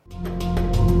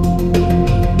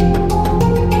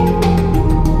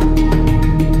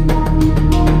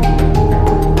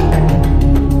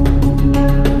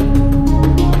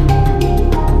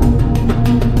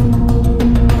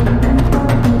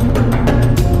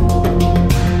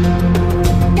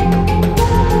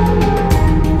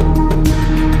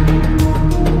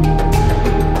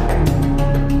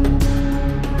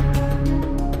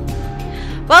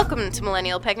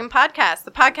Millennial Pagan Podcast,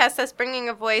 the podcast that's bringing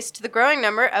a voice to the growing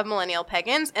number of millennial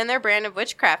pagans and their brand of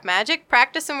witchcraft, magic,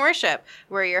 practice, and worship.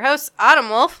 We're your hosts, Autumn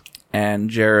Wolf.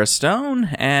 And Jarrah Stone.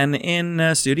 And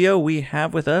in studio, we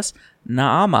have with us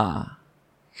Naama.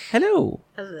 Hello.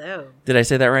 Hello. Did I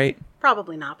say that right?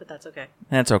 Probably not, but that's okay.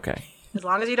 That's okay. As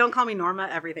long as you don't call me Norma,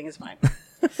 everything is fine.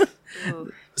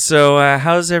 So,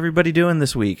 how's everybody doing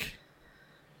this week?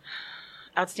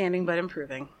 Outstanding but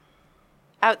improving.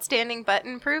 Outstanding but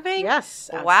improving? Yes.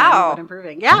 Outstanding Wow. but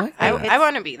improving. Yeah. I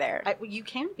want to be there. You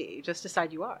can be. Just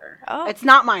decide you are. Oh. It's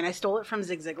not mine. I stole it from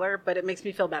Zig Ziglar, but it makes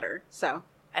me feel better. So,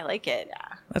 I like it.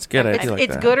 yeah. That's good. I do like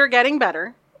It's that. good or getting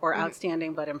better or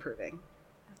outstanding but improving.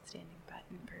 Outstanding but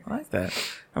improving. I like that.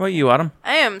 How about you, Autumn?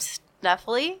 I am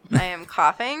snuffly. I am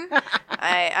coughing.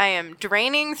 I am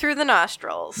draining through the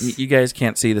nostrils. You guys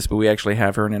can't see this, but we actually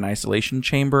have her in an isolation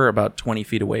chamber about 20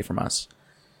 feet away from us.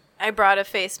 I brought a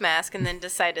face mask and then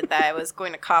decided that I was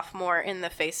going to cough more in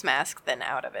the face mask than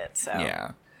out of it. So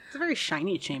Yeah. It's a very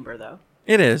shiny chamber, though.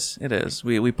 It is. It is.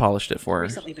 We polished it for her.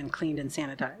 Recently been cleaned and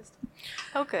sanitized.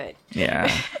 Oh, good. Yeah.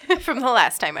 From the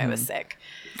last time I was sick.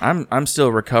 I'm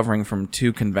still recovering from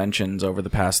 2 conventions over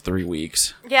the past 3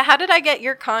 weeks. Yeah, how did I get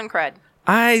your con cred?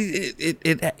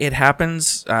 It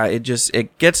happens.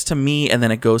 It gets to me and then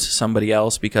it goes to somebody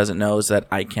else because it knows that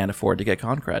I can't afford to get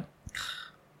con cred.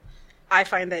 I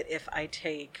find that if I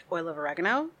take oil of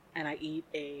oregano and I eat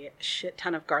a shit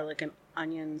ton of garlic and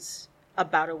onions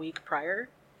about a week prior,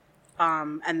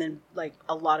 and then like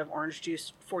a lot of orange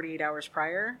juice 48 hours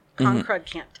prior, con crud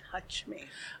can't touch me.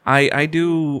 I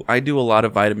do a lot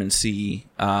of vitamin C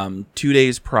 2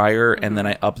 days prior, and then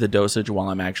I up the dosage while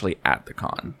I'm actually at the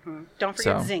con. Don't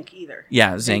forget So- zinc either.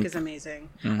 Yeah, Zinc zinc. is amazing.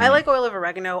 I like oil of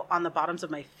oregano on the bottoms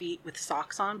of my feet with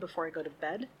socks on before I go to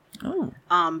bed. Oh,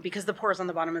 Because the pores on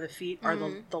the bottom of the feet are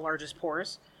the largest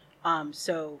pores.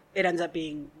 So it ends up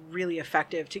being really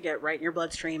effective to get right in your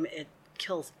bloodstream. It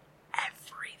kills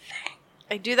everything.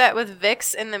 I do that with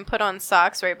Vicks and then put on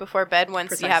socks right before bed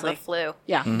once you have a Precisely. flu.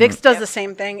 Yeah, Vicks does the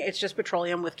same thing. It's just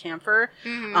petroleum with camphor.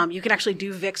 You can actually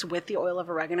do Vicks with the oil of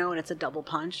oregano, and it's a double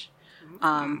punch.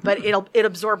 But it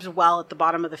absorbs well at the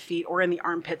bottom of the feet or in the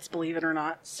armpits, believe it or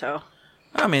not. So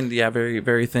I mean, yeah, very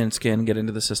very thin skin, get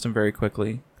into the system very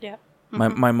quickly. Yeah.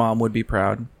 My mom would be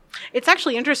proud. it's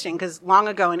actually interesting because long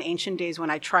ago in ancient days when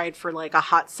I tried for like a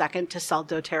hot second to sell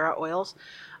doTERRA oils,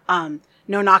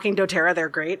 no knocking doTERRA, they're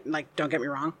great. Like, don't get me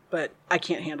wrong, but I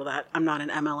can't handle that. I'm not an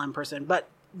MLM person. But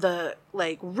the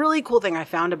like really cool thing I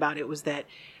found about it was that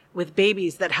with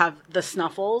babies that have the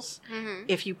snuffles,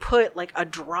 if you put like a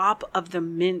drop of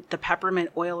the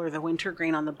peppermint oil or the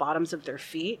wintergreen on the bottoms of their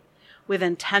feet,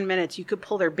 within 10 minutes you could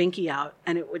pull their binky out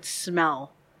and it would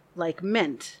smell like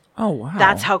mint. Oh wow,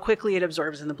 That's how quickly it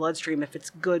absorbs in the bloodstream if it's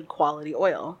good quality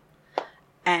oil.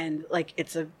 And like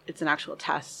it's an actual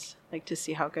test like to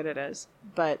see how good it is.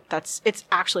 But it's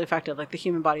actually effective. Like the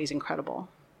human body is incredible.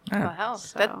 Wow.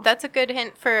 So- That's a good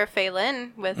hint for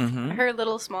Phelan with her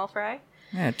little small fry.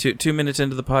 Yeah, 2 minutes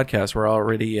into the podcast, we're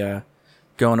already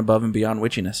going above and beyond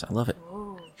witchiness. I love it.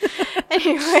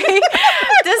 Anyway,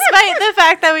 despite the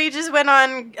fact that we just went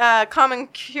on common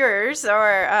cures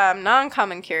or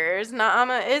non-common cures,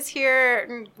 Naama is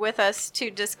here with us to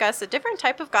discuss a different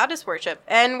type of goddess worship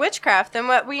and witchcraft than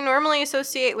what we normally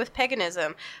associate with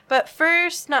paganism. But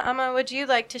first, Naama, would you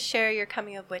like to share your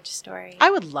coming of witch story? I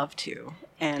would love to.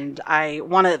 And I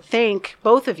want to thank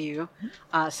both of you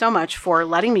so much for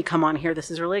letting me come on here. This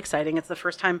is really exciting. It's the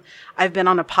first time I've been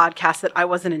on a podcast that I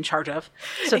wasn't in charge of.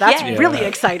 So that's Yay. really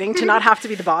exciting to not have to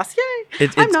be the boss. Yay!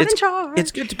 I'm not in charge.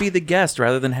 It's good to be the guest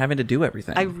rather than having to do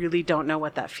everything. I really don't know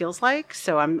what that feels like.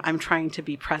 So I'm trying to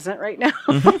be present right now.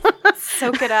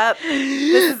 Soak it up.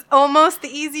 This is almost the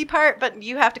easy part, but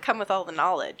you have to come with all the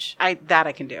knowledge. I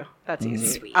can do. That's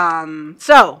easy. Sweet.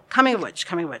 So coming of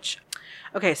which.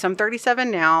 Okay, so I'm 37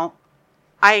 now.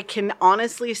 I can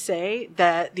honestly say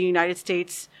that the United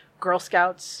States Girl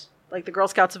Scouts, like the Girl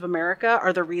Scouts of America,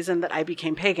 are the reason that I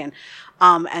became pagan.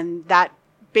 And that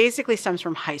basically stems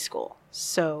from high school.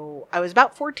 So I was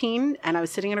about 14 and I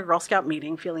was sitting in a Girl Scout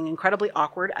meeting feeling incredibly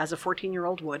awkward as a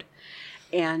 14-year-old would.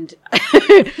 And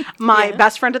my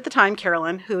best friend at the time,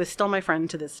 Carolyn, who is still my friend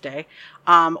to this day,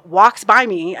 walks by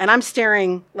me and I'm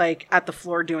staring like at the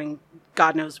floor doing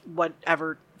God knows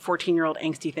whatever 14-year-old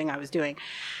angsty thing I was doing,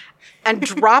 and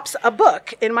drops a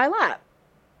book in my lap.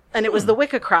 And it was The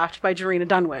Wicca Craft by Jarena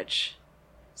Dunwich.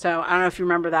 So I don't know if you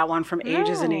remember that one from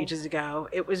ages and ages ago.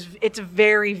 It's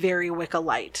very, very Wicca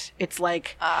light. It's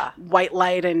like white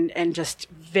light and just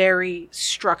very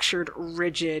structured,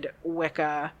 rigid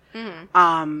Wicca.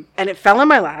 And it fell in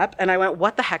my lap and I went,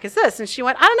 what the heck is this? And she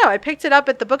went, I don't know. I picked it up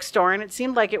at the bookstore and it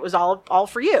seemed like it was all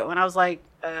for you. And I was like,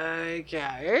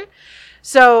 okay.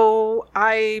 So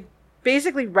I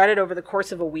basically read it over the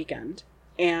course of a weekend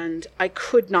and I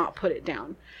could not put it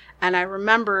down. And I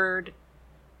remembered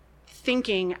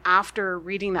thinking after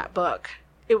reading that book,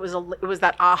 it was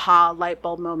that aha light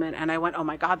bulb moment. And I went, oh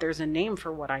my God, there's a name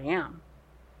for what I am.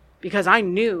 Because I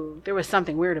knew there was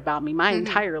something weird about me my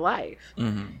entire life.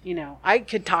 You know, I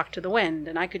could talk to the wind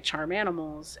and I could charm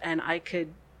animals and I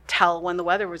could tell when the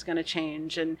weather was going to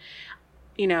change. And,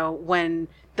 you know, when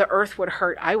the earth would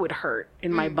hurt, I would hurt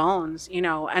in my bones, you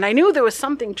know. And I knew there was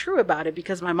something true about it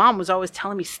because my mom was always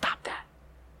telling me, stop that.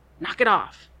 Knock it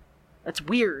off. That's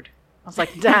weird. I was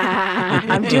like,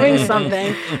 I'm doing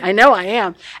something. I know I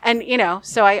am. And, you know,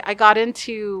 so I got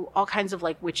into all kinds of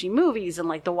like witchy movies and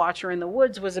like The Watcher in the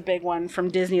Woods was a big one from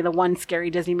Disney, the one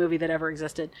scary Disney movie that ever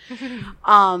existed.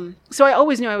 So I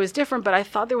always knew I was different, but I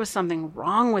thought there was something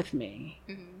wrong with me.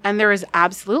 And there is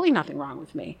absolutely nothing wrong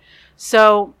with me.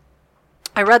 So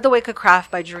I read The Wicca Craft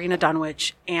by Jarena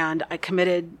Dunwich and I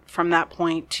committed from that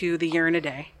point to The Year and a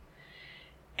Day.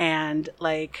 And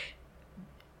like,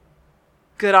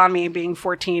 good on me being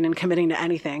 14 and committing to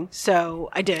anything. So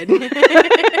I did.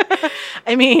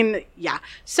 I mean, yeah.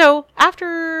 So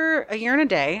after A Year and a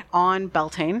Day on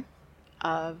Beltane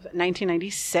of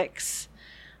 1996,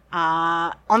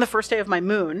 on the first day of my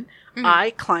moon, I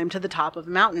climbed to the top of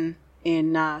a mountain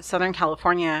in Southern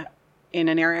California in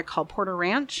an area called Porter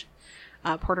Ranch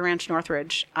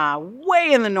Northridge,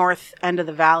 way in the north end of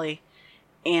the valley,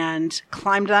 and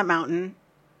climbed that mountain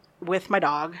with my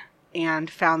dog and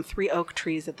found 3 oak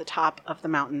trees at the top of the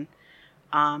mountain,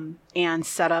 and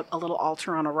set up a little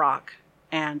altar on a rock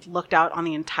and looked out on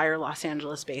the entire Los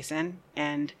Angeles basin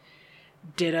and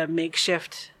did a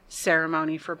makeshift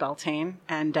ceremony for Beltane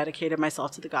and dedicated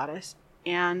myself to the goddess.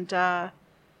 And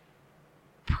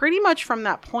pretty much from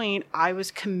that point, I was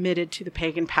committed to the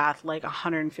pagan path like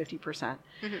 150%.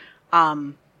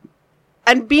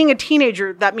 And being a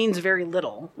teenager, that means very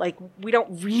little. Like, we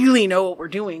don't really know what we're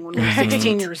doing when we're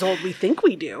 16 years old. We think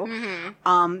we do.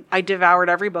 I devoured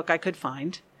every book I could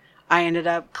find. I ended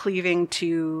up cleaving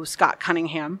to Scott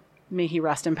Cunningham, may he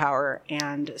rest in power,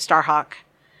 and Starhawk,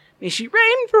 may she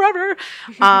reign forever.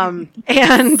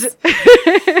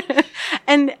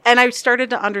 And I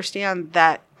started to understand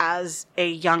that as a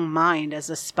young mind, as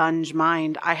a sponge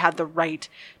mind, I had the right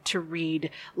to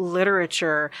read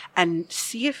literature and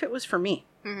see if it was for me.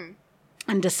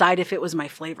 And decide if it was my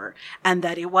flavor. And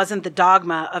that it wasn't the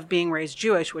dogma of being raised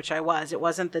Jewish, which I was. It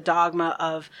wasn't the dogma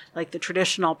of like the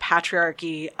traditional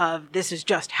patriarchy of this is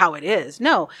just how it is.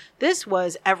 No, this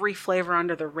was every flavor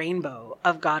under the rainbow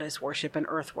of goddess worship and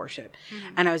earth worship.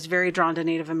 And I was very drawn to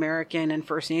Native American and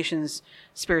First Nations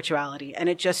spirituality. And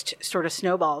it just sort of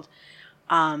snowballed.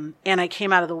 And I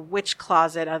came out of the witch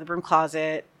closet, out of the broom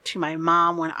closet, to my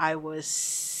mom when I was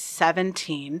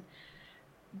 17.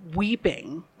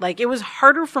 Weeping. Like, it was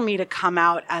harder for me to come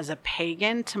out as a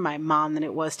pagan to my mom than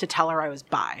it was to tell her I was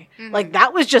bi. Like,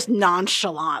 that was just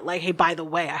nonchalant. Like, hey, by the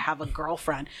way, I have a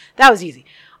girlfriend. That was easy.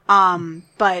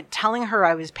 But telling her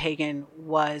I was pagan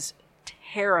was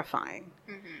terrifying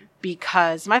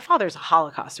because my father's a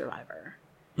Holocaust survivor.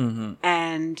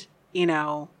 And, you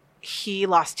know, he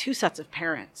lost 2 sets of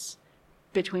parents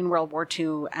between World War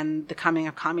II and the coming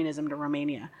of communism to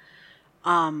Romania.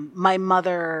 My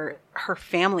mother, her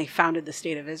family founded the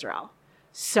state of Israel.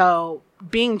 So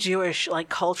being Jewish, like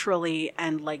culturally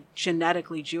and like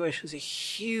genetically Jewish was a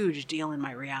huge deal in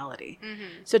my reality.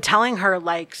 So telling her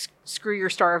like, screw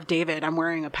your Star of David, I'm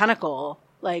wearing a pentacle.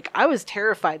 Like, I was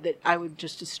terrified that I would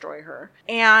just destroy her.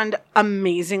 And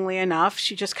amazingly enough,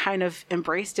 she just kind of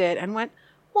embraced it and went,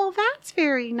 well, that's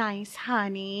very nice,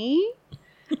 honey.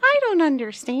 I don't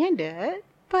understand it.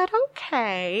 But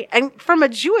okay. And from a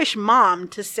Jewish mom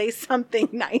to say something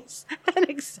nice and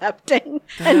accepting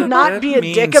and not be a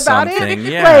dick about it.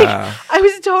 Yeah. Like, I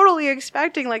was totally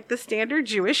expecting like the standard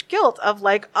Jewish guilt of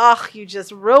like, oh, you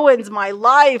just ruins my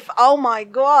life. Oh my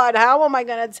God. How am I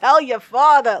going to tell your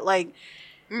father? Like,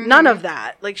 none of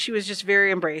that. Like, she was just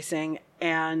very embracing.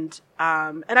 And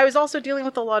I was also dealing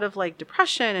with a lot of like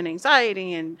depression and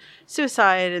anxiety and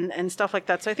suicide and stuff like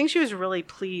that. So I think she was really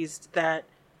pleased that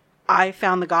I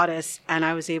found the goddess and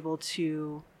I was able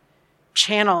to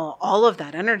channel all of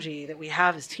that energy that we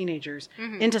have as teenagers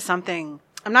into something,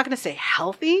 I'm not going to say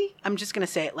healthy. I'm just going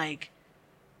to say it like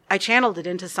I channeled it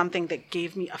into something that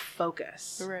gave me a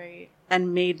focus. Right.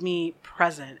 And made me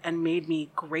present and made me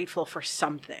grateful for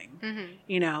something.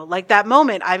 You know, like that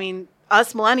moment. I mean,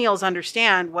 us millennials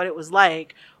understand what it was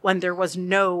like when there was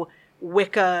no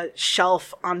Wicca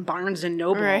shelf on Barnes and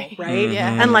Noble, right?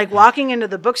 Yeah. And like walking into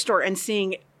the bookstore and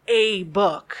seeing a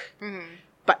book.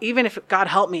 But even if, God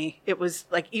help me, it was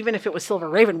like, even if it was Silver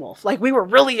Ravenwolf, like we were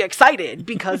really excited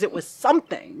because it was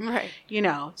something, Right. you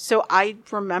know? So I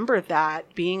remember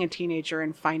that, being a teenager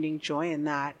and finding joy in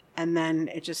that. And then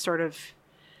it just sort of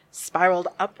spiraled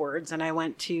upwards, and I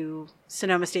went to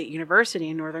Sonoma State University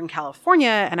in Northern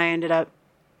California, and I ended up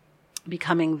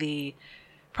becoming the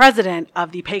president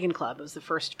of the Pagan Club. It was the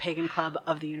first pagan club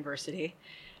of the university.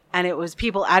 And it was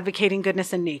people advocating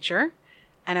goodness in nature.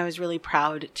 And I was really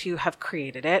proud to have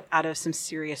created it out of some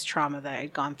serious trauma that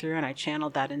I'd gone through, and I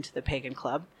channeled that into the Pagan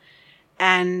Club.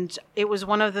 And it was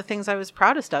one of the things I was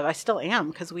proudest of. I still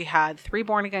am, because we had 3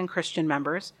 born-again Christian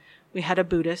members. We had a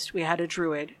Buddhist, we had a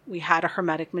Druid, we had a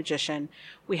Hermetic magician,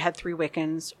 we had 3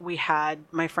 Wiccans, we had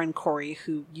my friend Corey,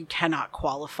 who you cannot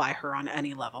qualify her on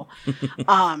any level.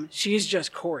 She's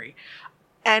just Corey.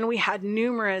 And we had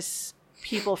numerous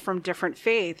people from different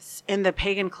faiths in the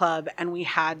Pagan Club, and we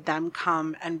had them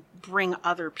come and bring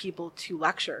other people to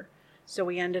lecture. So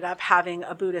we ended up having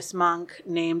a Buddhist monk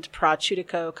named Pra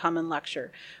Chudiko come and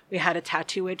lecture. We had a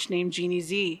tattoo witch named Jeannie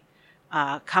Z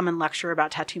come and lecture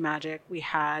about tattoo magic. We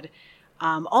had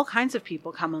all kinds of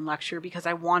people come and lecture, because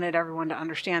I wanted everyone to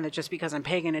understand that just because I'm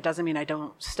pagan, it doesn't mean I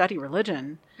don't study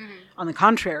religion. On the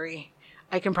contrary,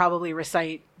 I can probably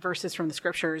recite verses from the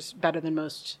scriptures better than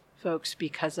most folks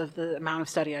because of the amount of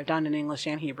study I've done in English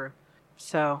and Hebrew.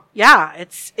 So yeah,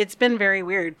 it's been very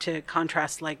weird to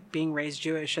contrast like being raised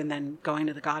Jewish and then going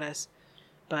to the goddess.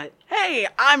 But hey,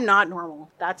 I'm not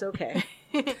normal. That's okay.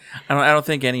 I don't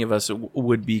think any of us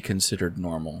would be considered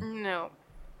normal. No.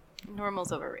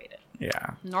 Normal's overrated.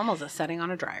 Yeah. Normal's a setting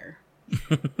on a dryer.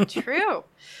 True.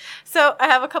 So I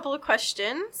have a couple of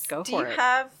questions. Go Do for you it.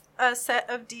 have a set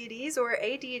of deities or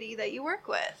a deity that you work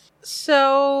with?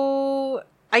 So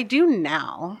I do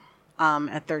now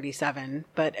at 37.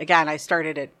 But again, I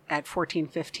started at 14,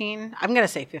 15. I'm going to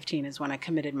say 15 is when I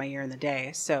committed my year in the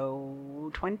day. So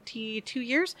 22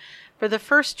 years. For the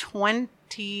first 20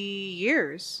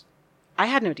 years, I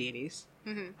had no deities.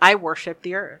 I worshiped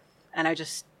the earth. And I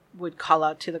just would call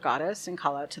out to the goddess and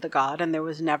call out to the god. And there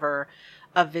was never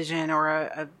a vision or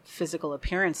a physical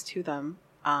appearance to them.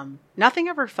 Nothing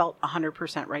ever felt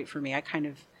 100% right for me. I kind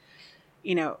of,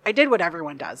 you know, I did what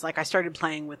everyone does. Like I started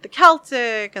playing with the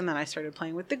Celtic, and then I started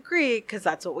playing with the Greek, because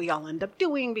that's what we all end up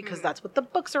doing, because that's what the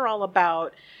books are all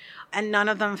about. And none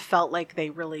of them felt like they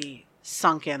really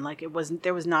sunk in. Like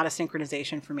there was not a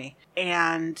synchronization for me.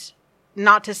 And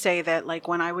not to say that like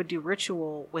when I would do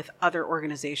ritual with other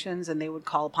organizations and they would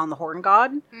call upon the horn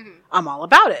god, I'm all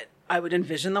about it. I would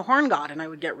envision the horn god and I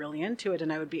would get really into it,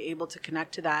 and I would be able to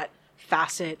connect to that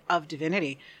facet of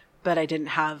divinity. But I didn't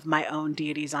have my own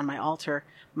deities on my altar.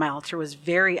 My altar was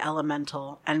very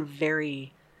elemental and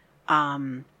very,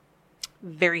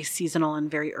 very seasonal and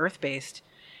very earth-based.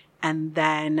 And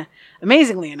then,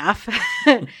 amazingly enough,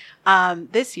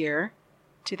 this year,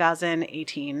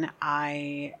 2018,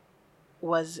 I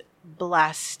was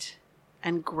blessed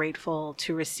and grateful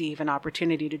to receive an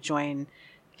opportunity to join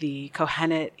the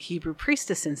Kohenet Hebrew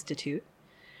Priestess Institute,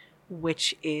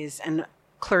 which is an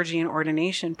clergy and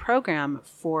ordination program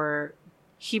for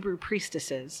Hebrew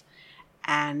priestesses.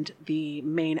 And the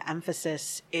main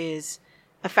emphasis is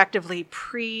effectively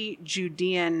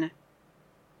pre-Judean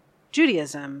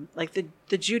Judaism, like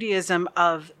the Judaism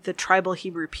of the tribal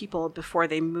Hebrew people before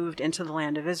they moved into the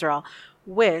land of Israel,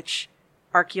 which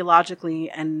archaeologically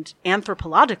and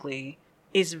anthropologically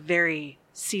is very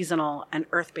seasonal and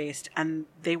earth-based. And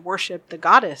they worship the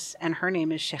goddess, and her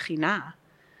name is Shekhinah.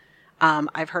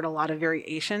 I've heard a lot of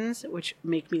variations, which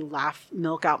make me laugh,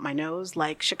 milk out my nose,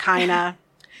 like Shekinah,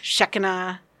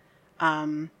 Shekinah,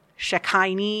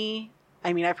 Shekinah.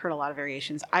 I mean, I've heard a lot of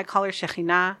variations. I call her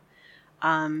Shekhinah.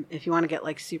 If you want to get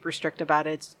like super strict about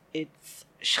it, it's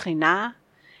Shekhinah.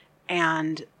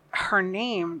 And her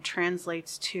name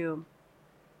translates to,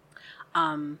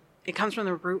 it comes from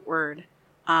the root word,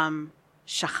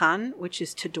 Shachan, which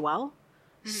is to dwell.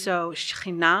 So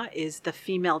Shekhinah is the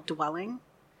female dwelling.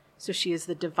 So she is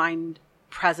the divine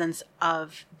presence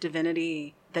of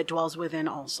divinity that dwells within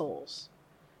all souls.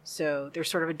 So there's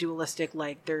sort of a dualistic,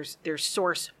 like there's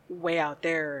source way out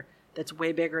there that's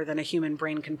way bigger than a human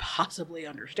brain can possibly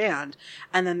understand.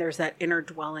 And then there's that inner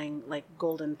dwelling, like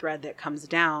golden thread that comes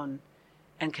down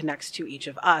and connects to each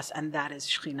of us. And that is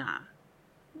Shekhinah.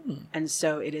 And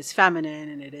so it is feminine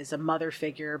and it is a mother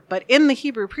figure. But in the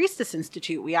Hebrew Priestess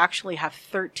Institute, we actually have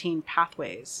 13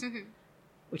 pathways,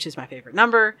 which is my favorite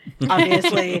number,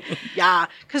 obviously. Yeah,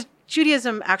 because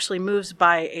Judaism actually moves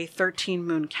by a 13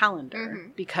 moon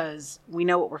calendar because we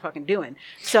know what we're fucking doing.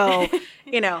 So,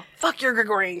 fuck your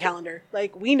Gregorian calendar.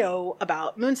 Like, we know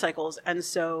about moon cycles. And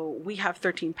so we have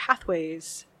 13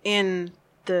 pathways in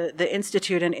the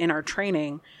Institute and in our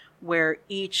training, where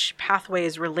each pathway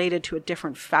is related to a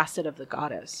different facet of the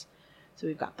goddess. So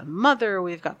we've got the mother,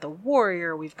 we've got the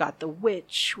warrior, we've got the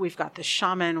witch, we've got the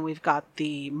shaman, we've got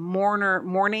the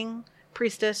mourning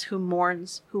priestess who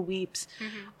mourns, who weeps.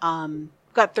 We've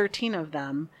got 13 of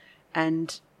them,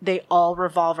 and they all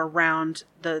revolve around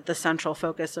the central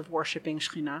focus of worshiping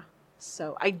Shekhinah.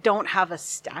 So I don't have a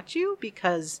statue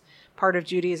because part of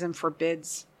Judaism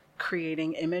forbids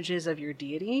creating images of your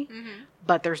deity,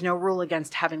 but there's no rule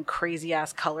against having crazy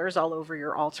ass colors all over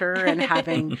your altar and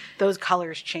having those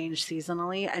colors change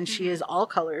seasonally. And she is all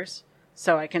colors,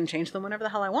 so I can change them whenever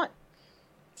the hell I want.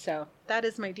 So that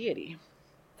is my deity.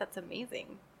 That's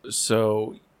amazing.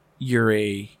 So you're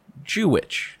a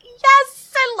Jew-witch.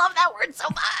 Yes, I love that word so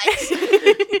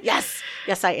much.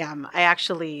 Yes, I am. I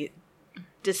actually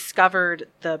discovered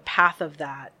the path of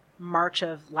that March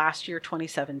of last year,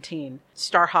 2017.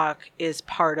 Starhawk is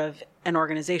part of an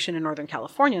organization in Northern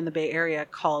California in the Bay Area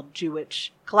called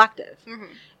Jewish Collective.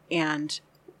 And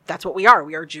that's what we are.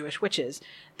 We are Jewish witches.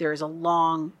 There is a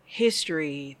long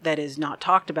history that is not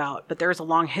talked about, but there is a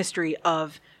long history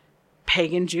of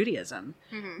pagan Judaism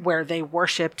where they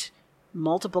worshipped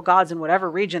multiple gods in whatever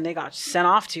region they got sent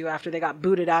off to after they got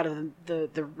booted out of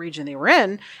the region they were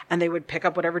in, and they would pick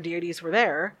up whatever deities were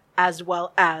there, as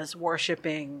well as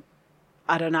worshiping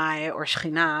Adonai or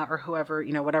Shekhinah or whoever,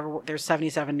 whatever. There's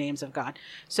 77 names of God.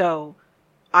 So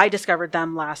I discovered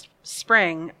them last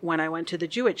spring when I went to the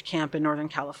Jewish camp in Northern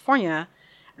California,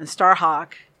 and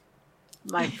Starhawk,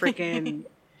 my freaking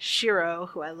Shiro,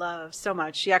 who I love so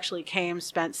much, she actually came,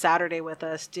 spent Saturday with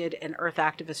us, did an earth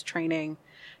activist training,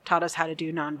 taught us how to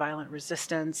do nonviolent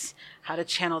resistance, how to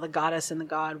channel the goddess and the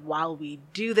god while we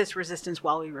do this resistance,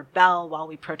 while we rebel, while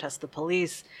we protest the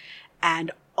police.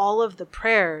 And all of the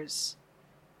prayers,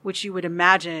 which you would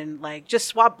imagine, like, just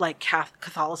swap like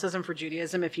Catholicism for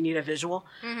Judaism if you need a visual,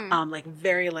 like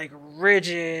very like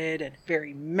rigid and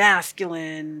very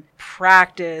masculine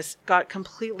practice, got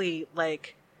completely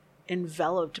like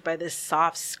enveloped by this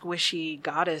soft, squishy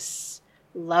goddess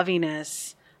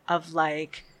loviness of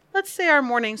like, let's say our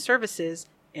morning services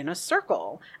in a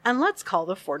circle, and let's call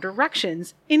the 4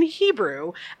 directions in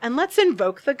Hebrew, and let's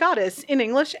invoke the goddess in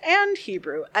English and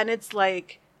Hebrew. And it's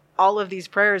like all of these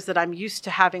prayers that I'm used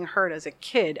to having heard as a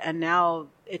kid, and now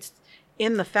it's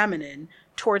in the feminine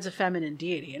towards a feminine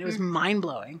deity, and it was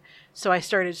mind-blowing. So I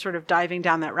started sort of diving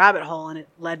down that rabbit hole, and it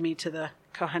led me to the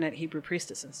Kohenet Hebrew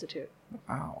Priestess Institute.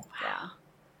 Wow. Yeah.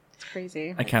 It's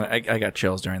crazy. I got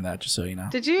chills during that, just so you know.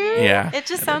 Did you? Yeah. It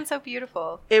just sounds so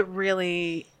beautiful. It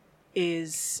really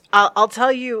is. I'll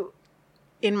tell you,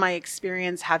 in my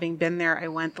experience, having been there, I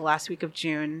went the last week of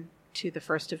June to the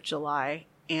 1st of July,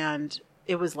 and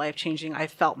it was life-changing. I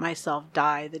felt myself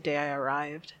die the day I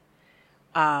arrived,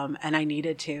 and I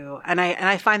needed to. And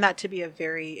I find that to be a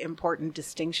very important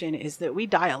distinction, is that we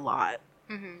die a lot,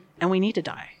 and we need to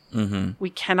die. We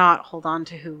cannot hold on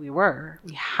to who we were.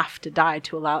 We have to die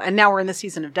to allow. And now we're in the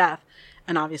season of death,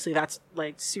 and obviously that's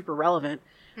like super relevant.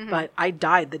 But I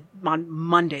died on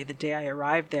Monday, the day I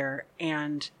arrived there,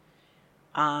 and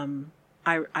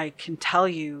I can tell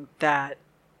you that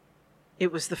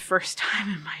it was the first time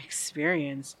in my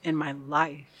experience in my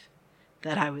life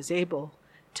that I was able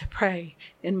to pray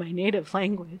in my native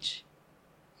language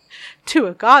to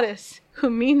a goddess who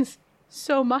means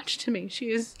so much to me. She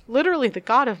is literally the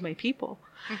god of my people.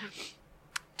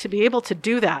 To be able to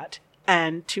do that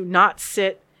and to not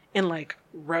sit in like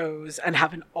rows and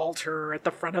have an altar at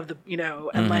the front of the,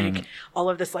 and like all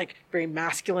of this like very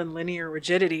masculine linear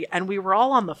rigidity. And we were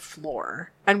all on the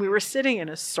floor and we were sitting in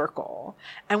a circle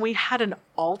and we had an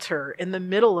altar in the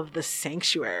middle of the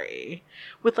sanctuary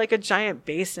with like a giant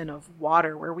basin of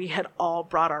water where we had all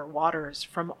brought our waters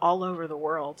from all over the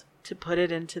world to put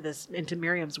it into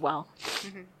Miriam's well.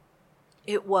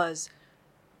 It was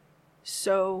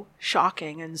so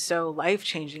shocking and so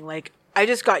life-changing. Like, I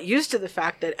just got used to the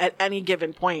fact that at any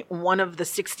given point, one of the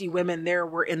 60 women there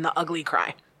were in the ugly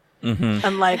cry.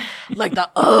 And like the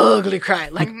ugly cry,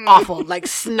 like awful, like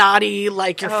snotty,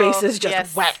 like your face is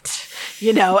just wet,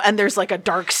 and there's like a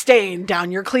dark stain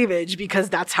down your cleavage because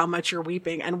that's how much you're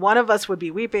weeping. And one of us would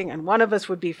be weeping and one of us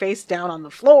would be face down on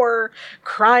the floor,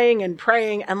 crying and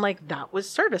praying. And like, that was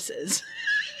services.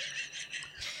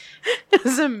 It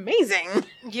was amazing.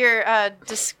 Your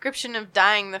description of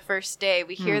dying the first day,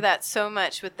 we hear that so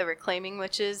much with the reclaiming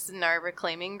witches in our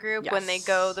reclaiming group. Yes. When they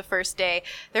go the first day,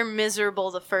 they're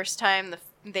miserable the first time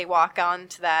they walk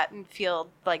onto that and feel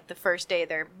like the first day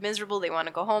they're miserable. They want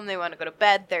to go home. They want to go to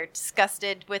bed. They're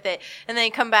disgusted with it. And then they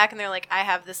come back and they're like, I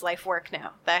have this life work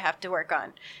now that I have to work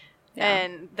on. Yeah.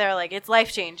 And they're like, it's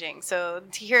life-changing. So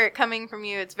to hear it coming from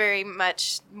you, it's very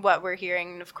much what we're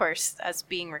hearing, of course, as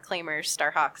being reclaimers,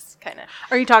 Starhawks, kind of.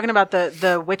 Are you talking about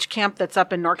the witch camp that's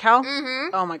up in NorCal?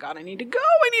 Mm-hmm. Oh my God, I need to go.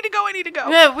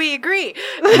 Yeah, we agree.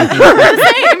 We're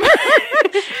the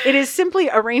same. It is simply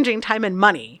arranging time and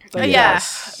money. But Yeah.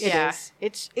 yes, it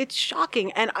is. It's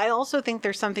shocking. And I also think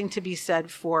there's something to be said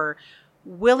for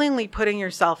willingly putting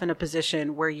yourself in a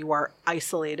position where you are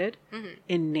isolated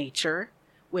in nature,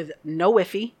 with no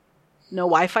Wi-Fi, no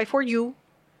Wi-Fi for you,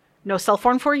 no cell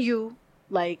phone for you.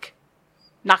 Like,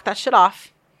 knock that shit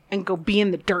off and go be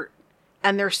in the dirt.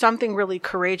 And there's something really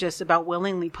courageous about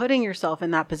willingly putting yourself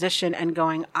in that position and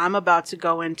going, I'm about to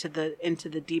go into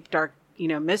the deep, dark,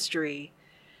 mystery,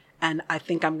 and I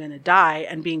think I'm going to die,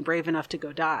 and being brave enough to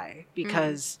go die,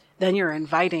 because then you're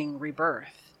inviting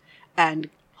rebirth. And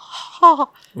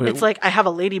it's like I have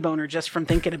a lady boner just from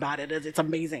thinking about it. It's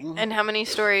amazing. And how many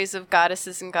stories of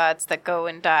goddesses and gods that go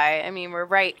and die? I mean, we're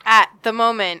right at the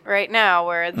moment right now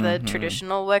where the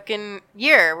traditional Wiccan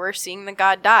year, we're seeing the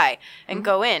god die and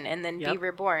go in and then be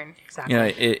reborn. Exactly. Yeah,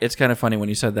 it's kind of funny when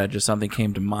you said that. Just something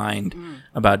came to mind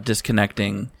about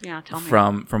disconnecting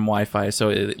from Wi-Fi. So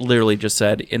it literally just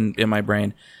said in my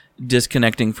brain,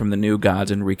 disconnecting from the new gods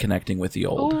and reconnecting with the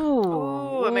old.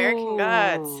 Ooh, American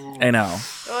gods. I know.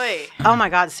 Oy. Oh my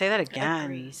God, say that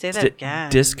again. Say that again.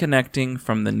 Disconnecting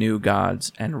from the new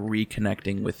gods and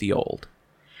reconnecting with the old.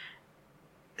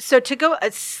 So to go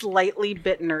a slightly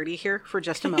bit nerdy here for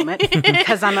just a moment,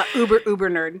 because I'm a uber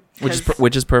nerd.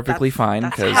 Which is perfectly fine.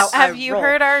 that's Because how Have you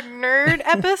heard our nerd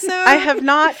episode? I have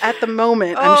not at the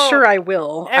moment. I'm sure I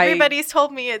will. Everybody's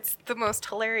told me it's the most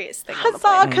hilarious thing on the Huzzah,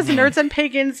 planet. because nerds and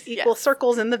pagans equal Yes.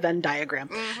 circles in the Venn diagram.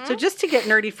 So just to get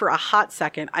nerdy for a hot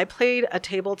second, I played a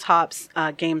tabletop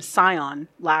game Scion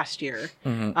last year,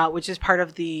 which is part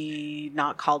of the,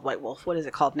 not called White Wolf. What is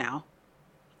it called now?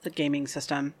 The gaming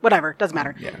system. Whatever. Doesn't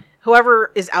matter. Yeah.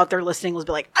 Whoever is out there listening will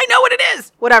be like, I know what it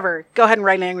is! Whatever. Go ahead and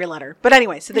write an angry letter. But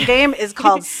anyway, so the game is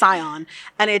called Scion,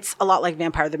 and it's a lot like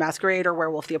Vampire the Masquerade or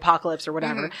Werewolf the Apocalypse or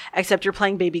whatever, except you're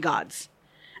playing baby gods.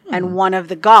 And one of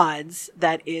the gods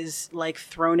that is like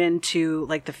thrown into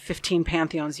like the 15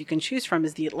 pantheons you can choose from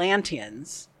is the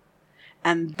Atlanteans.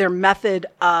 And their method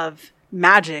of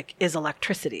magic is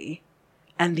electricity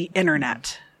and the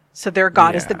internet. So their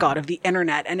god is the god of the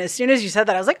internet. And as soon as you said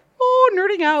that, I was like, oh,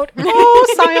 nerding out.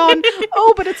 Oh, Scion.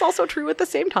 Oh, but it's also true at the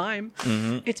same time.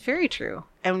 It's very true.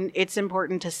 And it's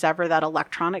important to sever that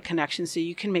electronic connection so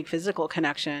you can make physical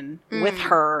connection with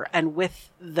her and with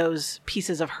those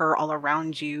pieces of her all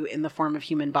around you in the form of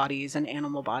human bodies and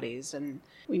animal bodies. And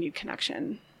we need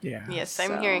connection. Yeah. Yes,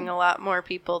 I'm hearing a lot more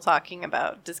people talking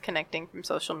about disconnecting from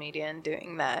social media and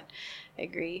doing that. I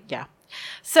agree. Yeah.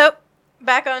 So,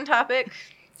 back on topic.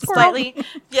 Slightly.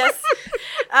 Yes.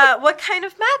 What kind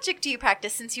of magic do you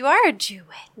practice since you are a Jew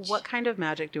witch? What kind of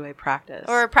magic do I practice?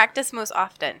 Or practice most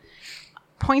often?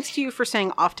 Points to you for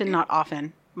saying often, not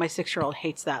often. My 6-year-old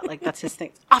hates that. Like, that's his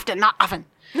thing. Often, not often.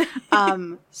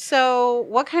 So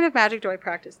what kind of magic do I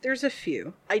practice? There's a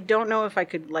few. I don't know if I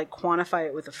could like quantify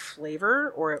it with a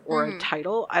flavor or a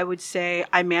title. I would say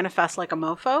I manifest like a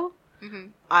mofo.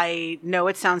 I know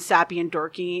it sounds sappy and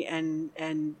dorky,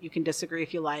 and you can disagree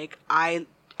if you like. I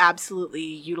absolutely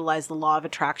utilize the law of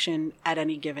attraction at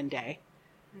any given day.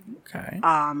 Okay.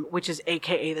 Which is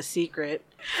AKA The Secret.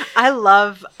 I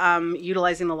love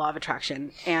utilizing the law of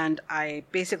attraction, and I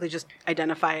basically just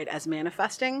identify it as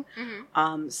manifesting.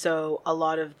 So a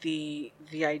lot of the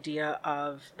idea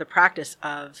of the practice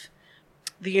of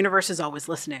the universe is always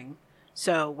listening.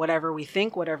 So whatever we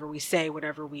think, whatever we say,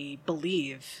 whatever we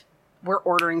believe, we're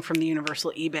ordering from the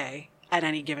universal eBay at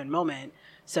any given moment.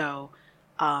 So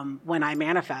when I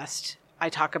manifest, I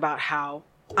talk about how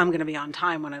I'm going to be on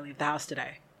time when I leave the house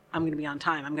today. I'm going to be on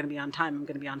time. I'm going to be on time. I'm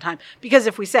going to be on time. Because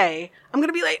if we say, I'm going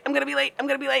to be late, I'm going to be late, I'm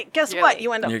going to be late, guess You're what? late.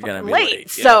 You end up You're gonna fucking be late.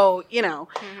 late, yeah. So, you know,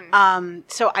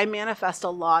 so I manifest a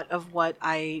lot of what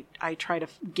I try to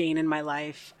gain in my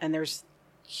life. And there's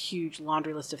huge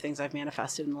laundry list of things I've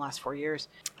manifested in the last 4 years.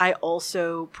 I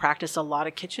also practice a lot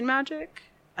of kitchen magic.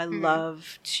 I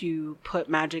love to put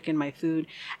magic in my food.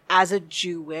 As a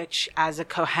Jew witch, as a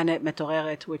Kohenet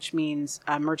Metoreret, which means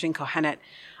emerging Kohenet,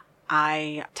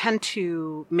 I tend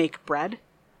to make bread,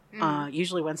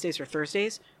 usually Wednesdays or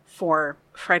Thursdays, for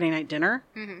Friday night dinner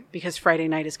because Friday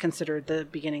night is considered the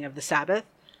beginning of the Sabbath.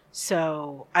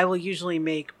 So I will usually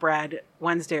make bread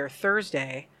Wednesday or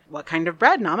Thursday. What kind of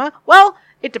bread, Nama? Well,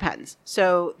 it depends.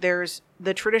 So there's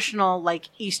the traditional like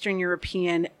Eastern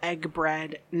European egg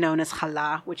bread known as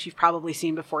challah, which you've probably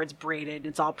seen before. It's braided.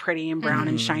 It's all pretty and brown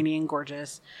and shiny and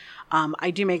gorgeous.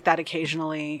 I do make that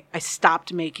occasionally. I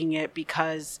stopped making it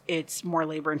because it's more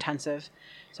labor intensive.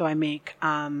 So I make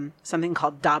something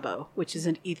called dabo, which is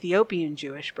an Ethiopian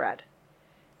Jewish bread.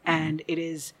 And it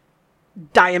is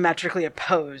diametrically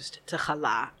opposed to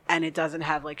challah. And it doesn't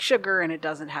have like sugar, and it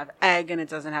doesn't have egg, and it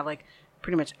doesn't have like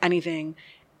pretty much anything.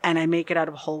 And I make it out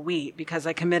of whole wheat because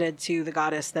I committed to the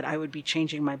goddess that I would be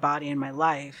changing my body and my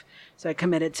life. So I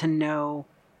committed to no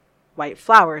white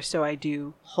flour. So I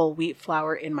do whole wheat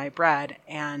flour in my bread.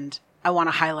 And I want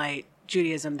to highlight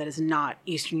Judaism that is not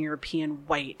Eastern European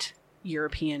white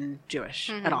European Jewish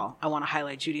at all. I want to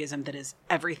highlight Judaism that is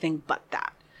everything but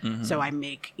that. So I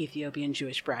make Ethiopian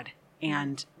Jewish bread.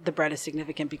 And the bread is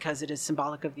significant because it is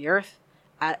symbolic of the earth,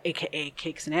 aka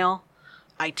cakes and ale.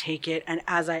 I take it, and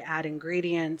as I add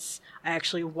ingredients, I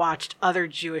actually watched other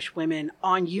Jewish women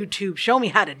on YouTube show me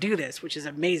how to do this, which is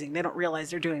amazing. They don't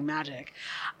realize they're doing magic.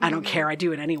 I don't care. I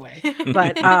do it anyway.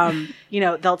 But,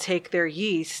 they'll take their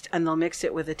yeast and they'll mix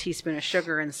it with a teaspoon of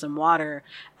sugar and some water,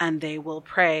 and they will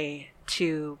pray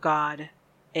to God,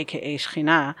 aka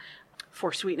Shekhinah,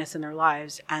 for sweetness in their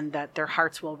lives, and that their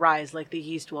hearts will rise like the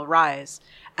yeast will rise.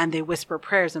 And they whisper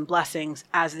prayers and blessings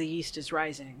as the yeast is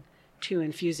rising to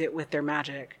infuse it with their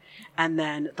magic. And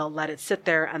then they'll let it sit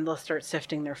there, and they'll start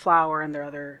sifting their flour and their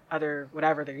other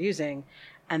whatever they're using.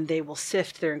 And they will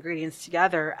sift their ingredients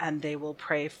together, and they will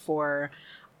pray for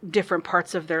different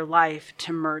parts of their life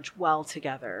to merge well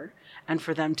together, and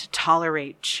for them to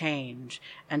tolerate change,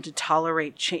 and to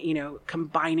tolerate,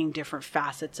 combining different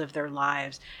facets of their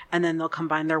lives. And then they'll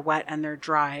combine their wet and their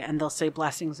dry, and they'll say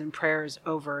blessings and prayers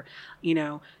over,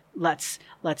 let's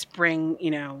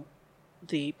bring,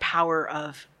 the power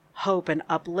of hope and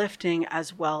uplifting,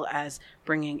 as well as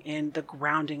bringing in the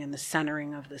grounding and the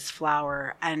centering of this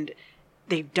flower. And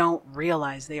they don't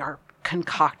realize they are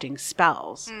concocting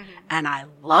spells. And I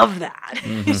love that.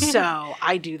 So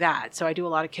I do that. So I do a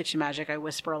lot of kitchen magic. I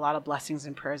whisper a lot of blessings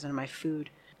and prayers in my food.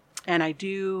 And I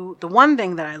do the one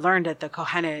thing that I learned at the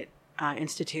Kohenet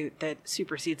Institute that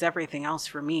supersedes everything else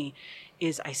for me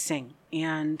is I sing.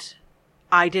 And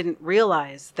I didn't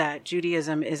realize that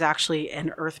Judaism is actually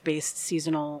an earth-based,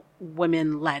 seasonal,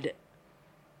 women-led,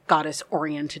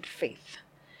 goddess-oriented faith.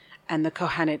 And the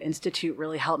Kohenet Institute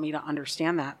really helped me to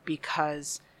understand that,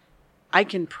 because I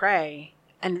can pray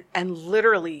and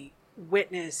literally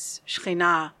witness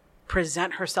Shekhinah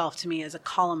present herself to me as a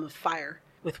column of fire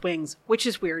with wings, which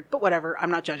is weird, but whatever,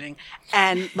 I'm not judging.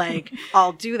 And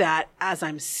I'll do that as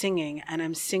I'm singing, and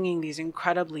I'm singing these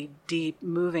incredibly deep,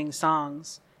 moving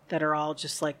songs that are all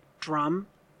just like drum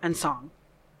and song.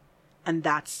 And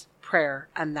that's prayer,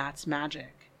 and that's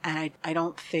magic. And I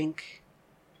don't think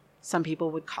some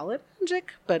people would call it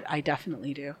magic, but I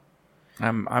definitely do.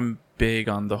 I'm big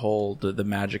on the whole the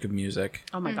magic of music.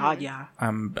 Oh my God, yeah.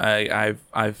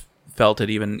 I've felt it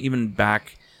even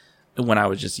back when I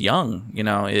was just young.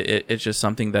 It's just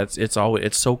something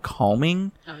it's so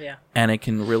calming. Oh yeah. And it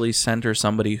can really center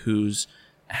somebody who's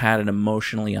had an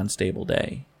emotionally unstable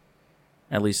day.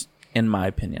 At least in my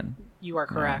opinion. You are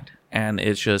correct. And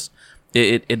it's just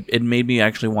it made me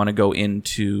actually want to go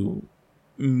into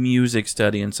music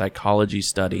study and psychology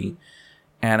study,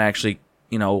 and actually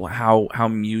how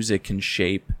music can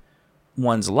shape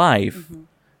one's life,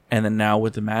 and then now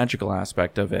with the magical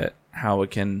aspect of it, how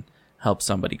it can help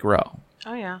somebody grow.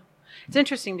 Oh yeah. It's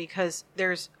interesting because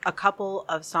there's a couple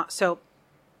of songs. So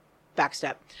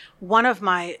backstep. One of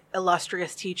my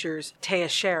illustrious teachers, Taya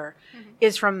Sher,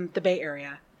 is from the Bay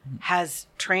Area, has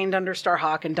trained under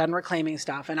Starhawk and done reclaiming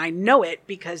stuff. And I know it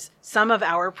because some of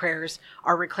our prayers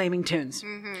are reclaiming tunes.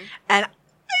 And I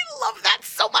love that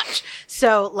so much.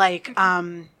 So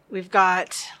we've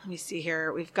got, let me see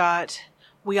here. We've got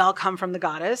We All Come From the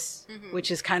Goddess, which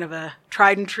is kind of a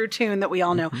tried and true tune that we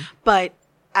all know. But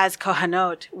as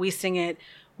Kohanot, we sing it,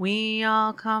 we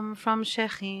all come from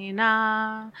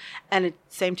Shekhinah. And it's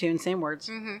same tune, same words,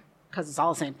 because it's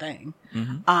all the same thing.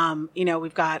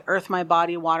 We've got Earth My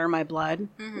Body, Water My Blood.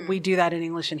 We do that in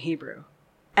English and Hebrew.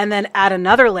 And then add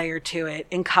another layer to it.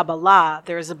 In Kabbalah,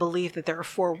 there is a belief that there are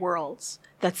 4 worlds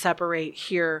that separate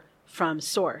here from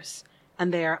source.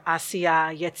 And they are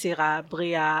Asiya, Yetzirah,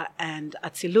 Bria, and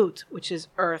Atzilut, which is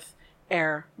earth,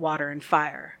 air, water, and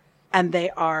fire. And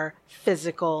they are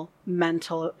physical,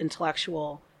 mental,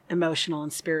 intellectual, emotional,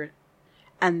 and spirit.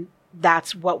 And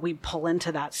that's what we pull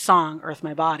into that song, Earth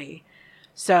My Body.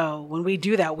 So when we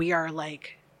do that, we are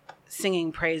like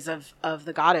singing praise of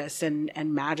the goddess and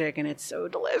magic, and it's so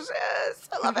delicious.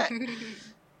 I love it.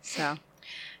 So,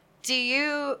 do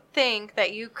you think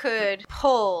that you could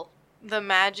pull the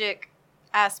magic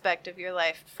aspect of your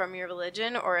life from your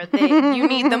religion, or you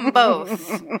need them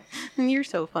both? You're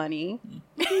so funny.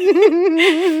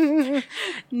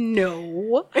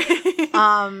 No.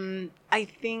 I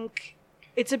think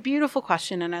it's a beautiful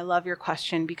question, and I love your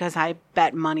question because I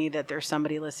bet money that there's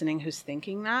somebody listening who's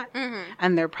thinking that,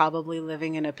 and they're probably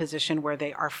living in a position where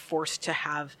they are forced to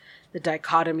have the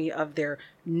dichotomy of their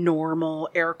normal,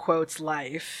 air quotes,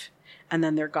 life and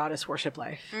then their goddess worship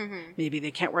life. Maybe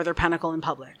they can't wear their pentacle in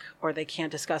public, or they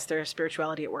can't discuss their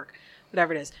spirituality at work,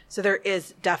 whatever it is. So there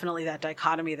is definitely that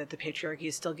dichotomy that the patriarchy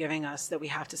is still giving us, that we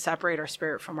have to separate our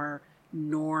spirit from our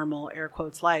normal, air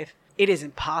quotes, life. It is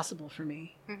impossible for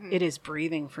me. It is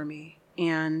breathing for me.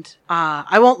 And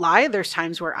I won't lie, there's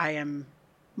times where I am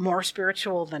more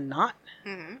spiritual than not.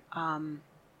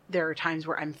 There are times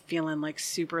where I'm feeling like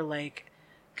super like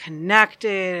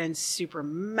connected and super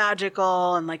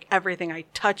magical, and like everything I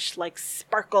touch like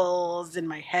sparkles in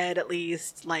my head, at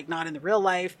least, like not in the real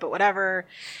life, but whatever.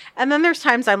 And then there's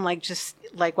times I'm like just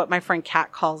like what my friend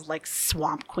Kat calls like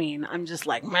swamp queen. I'm just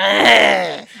like, give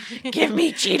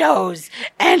me Cheetos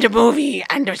and a movie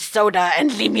and a soda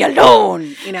and leave me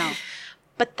alone, you know.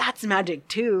 But that's magic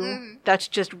too. That's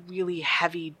just really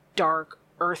heavy, dark,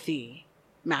 earthy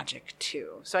magic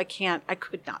too. So I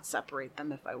could not separate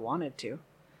them if I wanted to.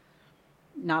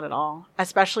 Not at all.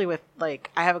 Especially with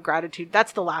like, I have a gratitude.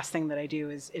 That's the last thing that I do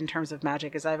is in terms of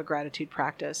magic is I have a gratitude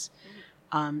practice.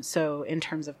 So in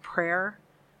terms of prayer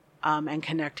and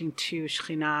connecting to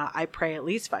Shekhinah, I pray at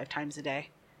least 5 times a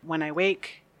day. When I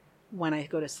wake, when I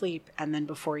go to sleep, and then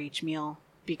before each meal,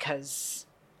 because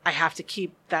I have to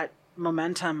keep that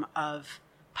momentum of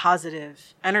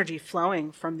positive energy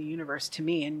flowing from the universe to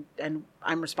me, and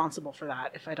I'm responsible for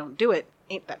that. If I don't do it,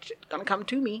 ain't that shit gonna come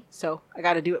to me? So I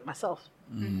got to do it myself.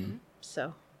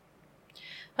 So,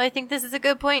 well, I think this is a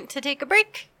good point to take a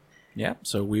break. Yeah,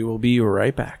 so we will be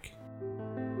right back.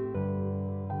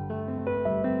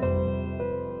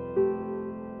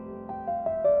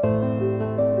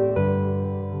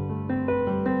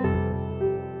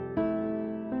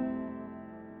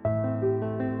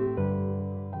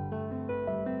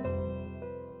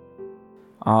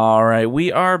 All right,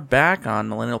 we are back on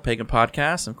Millennial Pagan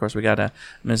Podcast. Of course, we got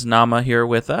Ms. Nama here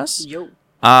with us. Yo.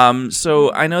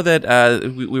 So I know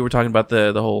that we were talking about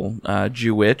the whole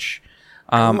Jew-witch.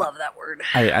 I love that word.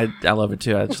 I love it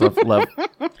too. I just love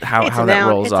how that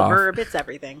rolls off. It's a verb. It's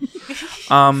everything.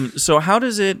 So how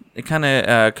does it kind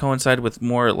of coincide with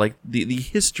more like the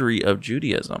history of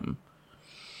Judaism?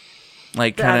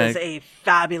 Like that is a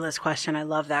fabulous question. I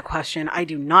love that question. I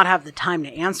do not have the time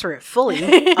to answer it fully.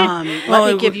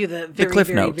 Let me give you the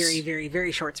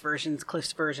very short versions,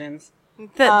 Cliff's versions.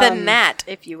 The Nat,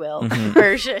 if you will,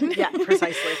 version. Yeah,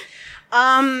 precisely.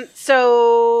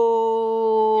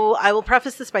 So I will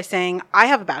preface this by saying I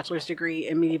have a bachelor's degree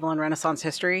in medieval and Renaissance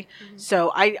history.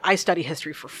 So I study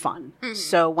history for fun.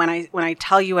 So when I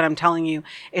tell you what I'm telling you,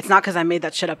 it's not because I made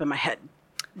that shit up in my head.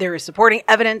 There is supporting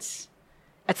evidence,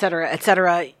 et cetera, et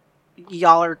cetera.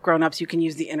 Y'all are grown-ups. You can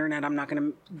use the internet. I'm not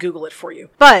going to Google it for you.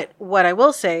 But what I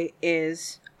will say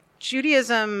is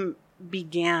Judaism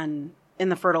began in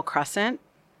the Fertile Crescent,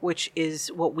 which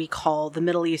is what we call the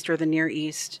Middle East or the Near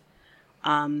East.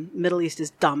 Middle East is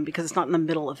dumb because it's not in the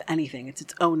middle of anything. It's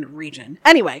its own region.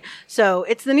 Anyway, so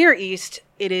it's the Near East.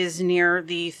 It is near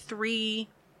the 3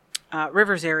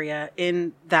 rivers area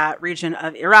in that region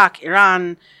of Iraq,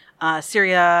 Iran,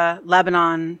 Syria,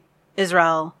 Lebanon,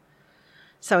 Israel,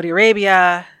 Saudi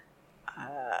Arabia,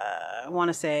 I want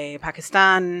to say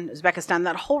Pakistan, Uzbekistan.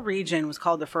 That whole region was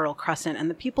called the Fertile Crescent. And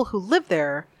the people who live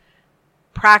there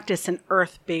practice an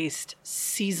earth-based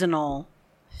seasonal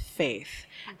faith.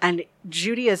 And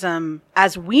Judaism,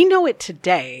 as we know it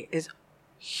today, is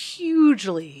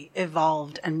hugely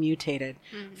evolved and mutated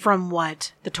from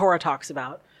what the Torah talks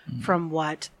about, from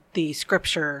what the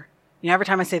scripture, every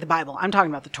time I say the Bible, I'm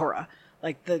talking about the Torah.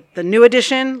 Like the new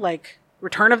edition, like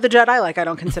Return of the Jedi, like I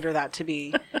don't consider that to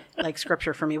be like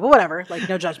scripture for me, but whatever, like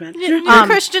no judgment.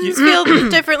 Christians feel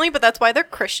differently, but that's why they're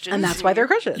Christians. And that's why they're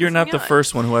Christians. You're not the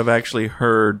first one who I've actually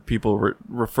heard people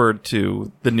referred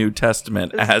to the New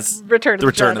Testament as Return of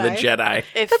the Jedi.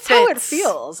 That's how it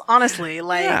feels, honestly.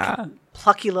 Like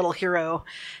plucky little hero.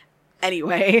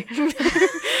 Anyway.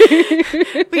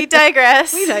 We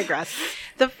digress.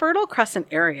 The Fertile Crescent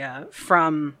area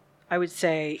from, I would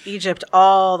say, Egypt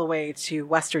all the way to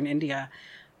Western India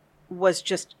was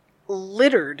just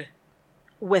littered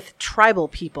with tribal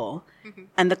people.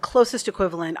 And the closest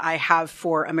equivalent I have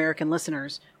for American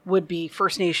listeners would be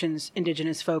First Nations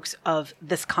indigenous folks of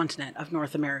this continent of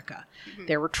North America.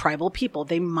 There were tribal people.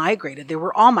 They migrated. They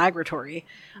were all migratory.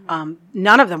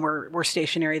 None of them were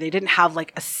stationary. They didn't have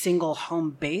like a single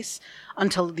home base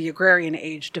until the agrarian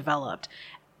age developed.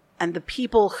 And the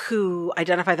people who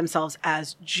identify themselves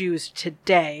as Jews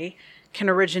today can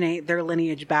originate their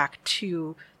lineage back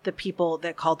to the people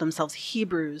that called themselves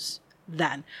Hebrews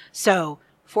then. So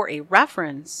for a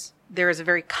reference, there is a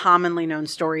very commonly known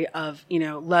story of,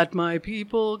 let my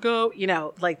people go,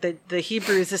 like the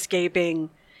Hebrews escaping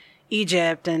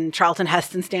Egypt and Charlton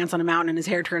Heston's dance on a mountain and his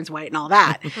hair turns white and all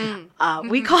that.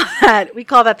 We call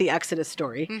that the Exodus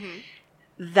story.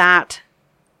 That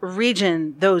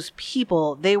region, those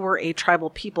people, they were a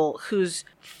tribal people whose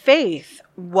faith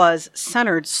was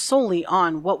centered solely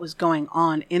on what was going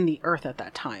on in the earth at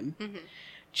that time.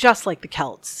 Just like the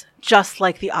Celts, just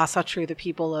like the Asatru, the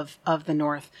people of the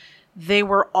north. They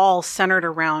were all centered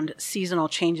around seasonal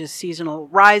changes, seasonal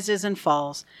rises and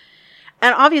falls.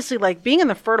 And obviously, like being in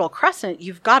the Fertile Crescent,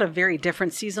 you've got a very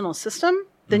different seasonal system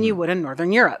than you would in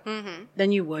Northern Europe,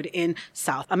 than you would in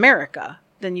South America,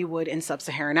 than you would in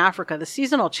Sub-Saharan Africa. The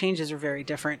seasonal changes are very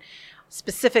different.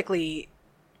 Specifically,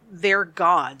 their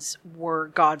gods were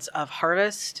gods of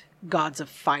harvest, gods of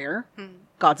fire,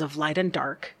 gods of light and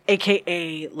dark,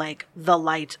 aka like the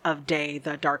light of day,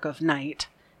 the dark of night.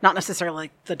 Not necessarily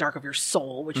like the dark of your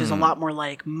soul, which is a lot more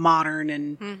like modern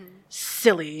and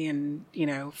silly and,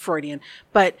 Freudian.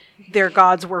 But their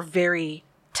gods were very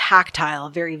tactile,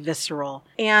 very visceral.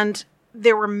 And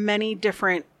there were many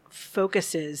different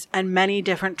focuses and many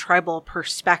different tribal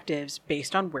perspectives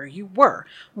based on where you were.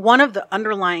 One of the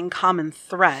underlying common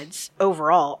threads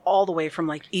overall, all the way from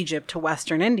like Egypt to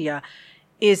Western India,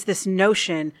 is this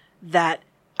notion that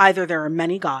either there are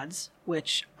many gods,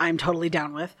 which I'm totally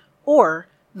down with, or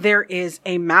there is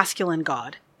a masculine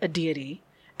god, a deity,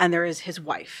 and there is his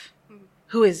wife,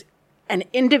 who is an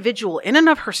individual in and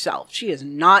of herself. She is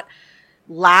not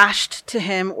lashed to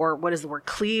him, or what is the word,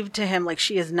 cleaved to him. Like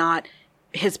she is not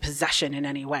his possession in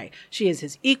any way. She is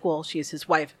his equal. She is his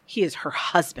wife. He is her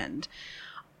husband.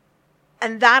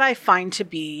 And that I find to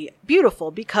be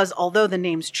beautiful because although the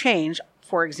names change,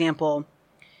 for example,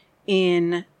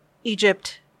 in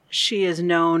Egypt, she is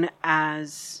known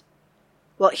as,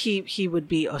 well, he would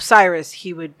be Osiris,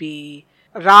 he would be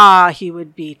Ra, he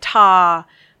would be Ta,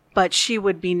 but she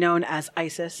would be known as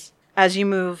Isis. As you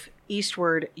move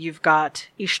eastward, you've got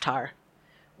Ishtar,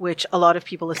 which a lot of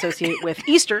people associate with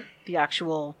Easter, the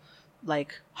actual,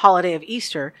 like, holiday of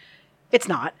Easter. It's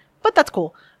not, but that's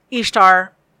cool.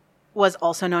 Ishtar was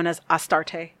also known as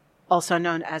Astarte, also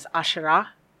known as Asherah,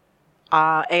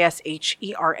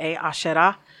 Ashera,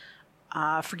 Asherah.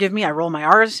 Forgive me, I roll my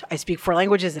R's. I speak 4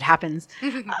 languages. It happens.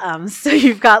 So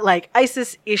you've got like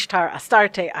Isis, Ishtar,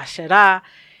 Astarte, Asherah,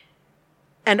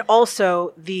 and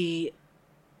also the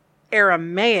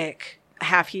Aramaic,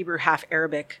 half Hebrew, half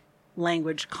Arabic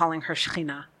language calling her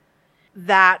Shekhinah.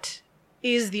 That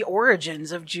is the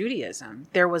origins of Judaism.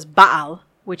 There was Baal,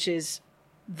 which is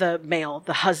the male,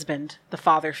 the husband, the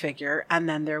father figure, and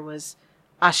then there was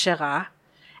Asherah.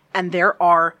 And there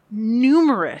are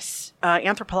numerous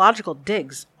anthropological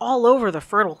digs all over the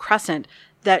Fertile Crescent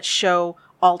that show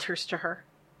altars to her.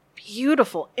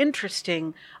 Beautiful,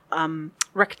 interesting,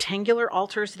 rectangular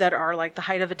altars that are like the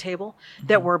height of a table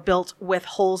that were built with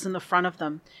holes in the front of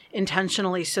them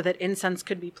intentionally so that incense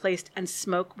could be placed and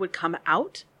smoke would come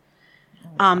out.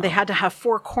 They had to have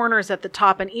 4 corners at the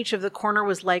top, and each of the corner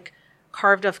was like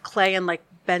carved of clay and like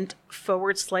bent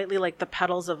forward slightly like the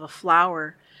petals of a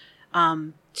flower.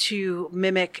 To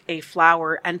mimic a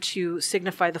flower and to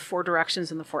signify the 4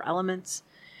 directions and the 4 elements.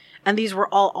 And these were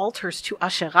all altars to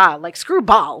Asherah. Like, screw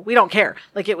Baal. We don't care.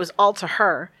 Like, it was all to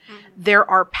her. There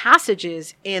are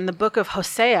passages in the book of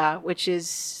Hosea, which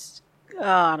is,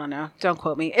 I don't know. Don't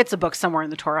quote me. It's a book somewhere in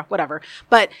the Torah, whatever.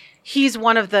 But he's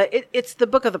one of it's the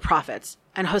book of the prophets.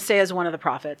 And Hosea is one of the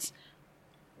prophets,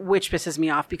 which pisses me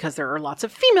off because there are lots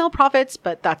of female prophets,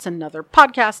 but that's another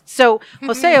podcast. So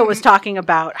Hosea was talking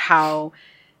about how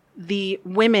the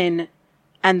women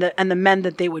and the men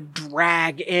that they would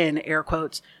drag in, air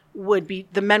quotes,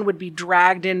 the men would be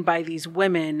dragged in by these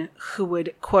women who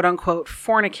would, quote unquote,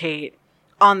 fornicate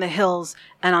on the hills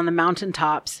and on the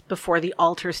mountaintops before the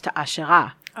altars to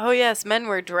Asherah. Oh, yes. Men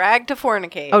were dragged to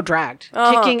fornicate. Oh, dragged.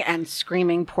 Kicking and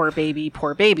screaming, poor baby,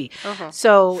 poor baby.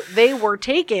 So they were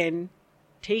taken,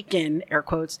 air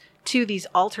quotes, to these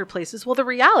altar places. Well, the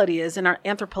reality is, and our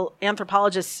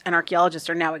anthropologists and archaeologists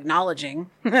are now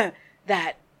acknowledging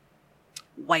that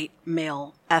white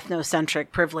male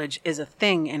ethnocentric privilege is a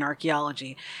thing in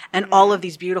archaeology. And all of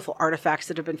these beautiful artifacts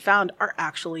that have been found are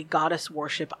actually goddess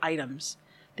worship items.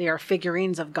 They are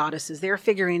figurines of goddesses. They are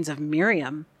figurines of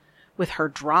Miriam with her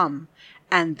drum.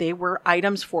 And they were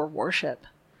items for worship.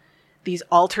 These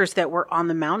altars that were on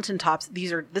the mountaintops,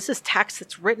 this is text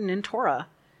that's written in Torah.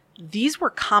 These were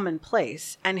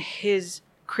commonplace. And his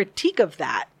critique of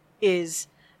that is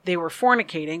they were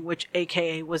fornicating, which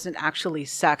AKA wasn't actually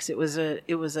sex. It was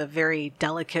a very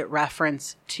delicate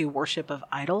reference to worship of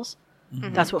idols.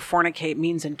 Mm-hmm. That's what fornicate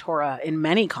means in Torah in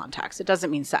many contexts. It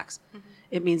doesn't mean sex. Mm-hmm.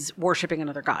 It means worshiping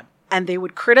another god. And they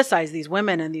would criticize these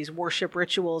women and these worship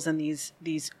rituals and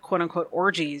these quote unquote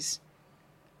orgies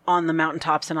on the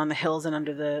mountaintops and on the hills and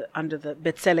under the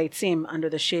B'tzelei Tzim, under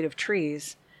the shade of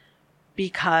trees,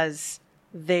 because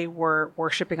they were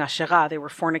worshiping Asherah. They were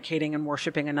fornicating and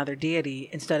worshiping another deity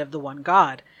instead of the one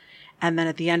God. And then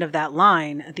at the end of that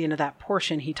line, at the end of that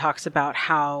portion, he talks about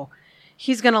how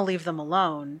he's going to leave them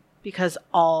alone because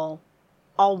all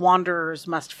wanderers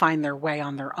must find their way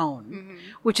on their own, mm-hmm.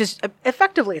 which is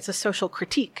effectively, it's a social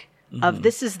critique mm-hmm. of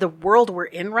this is the world we're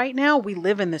in right now. We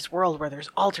live in this world where there's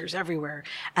altars everywhere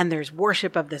and there's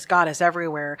worship of this goddess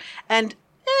everywhere. And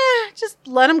just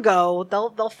let them go.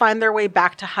 They'll find their way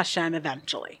back to Hashem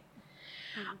eventually.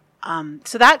 Mm-hmm.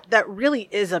 So that really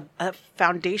is a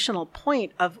foundational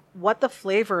point of what the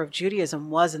flavor of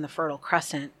Judaism was in the Fertile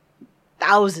Crescent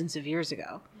thousands of years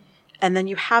ago. And then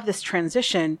you have this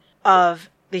transition of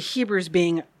the Hebrews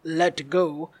being let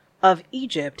go of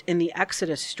Egypt in the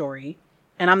Exodus story.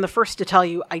 And I'm the first to tell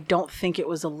you, I don't think it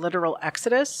was a literal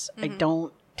Exodus. Mm-hmm. I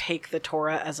don't take the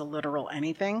Torah as a literal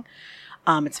anything.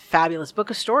 It's a fabulous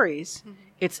book of stories. Mm-hmm.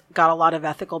 It's got a lot of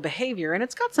ethical behavior, and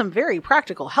it's got some very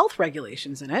practical health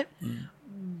regulations in it. Mm.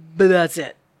 But that's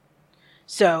it.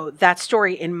 So that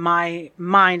story, in my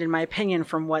mind, in my opinion,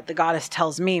 from what the goddess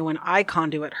tells me when I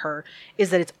conduit her,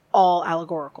 is that it's all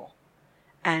allegorical.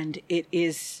 And it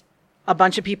is a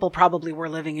bunch of people probably were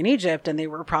living in Egypt, and they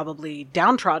were probably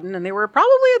downtrodden, and they were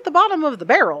probably at the bottom of the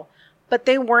barrel. But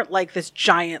they weren't like this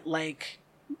giant, like,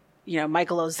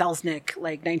 Michael O. Selznick,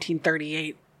 like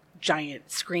 1938 giant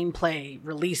screenplay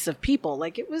release of people.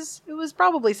 Like it was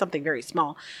probably something very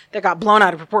small that got blown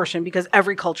out of proportion because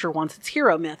every culture wants its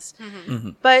hero myths. Mm-hmm. Mm-hmm.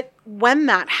 But when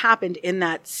that happened in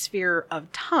that sphere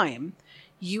of time,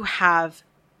 you have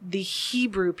the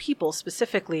Hebrew people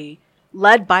specifically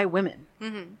led by women.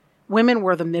 Mm-hmm. Women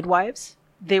were the midwives.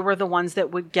 They were the ones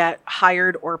that would get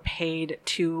hired or paid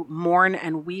to mourn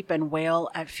and weep and wail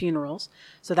at funerals.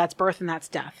 So that's birth and that's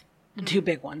death, the two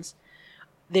big ones.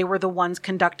 They were the ones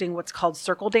conducting what's called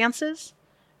circle dances,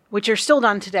 which are still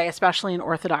done today, especially in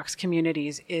Orthodox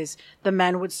communities, is the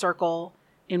men would circle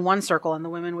in one circle and the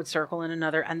women would circle in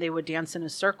another, and they would dance in a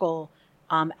circle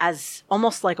as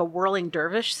almost like a whirling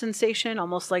dervish sensation,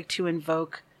 almost like to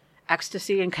invoke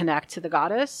ecstasy and connect to the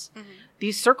goddess. Mm-hmm.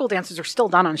 These circle dances are still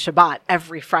done on Shabbat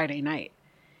every Friday night.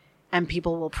 And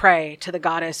people will pray to the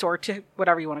goddess or to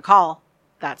whatever you want to call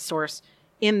that source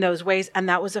in those ways. And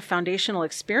that was a foundational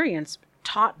experience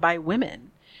taught by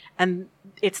women. And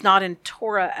it's not in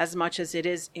Torah as much as it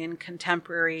is in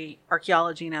contemporary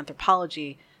archaeology and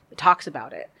anthropology that talks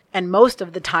about it. And most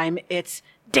of the time it's,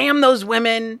 damn those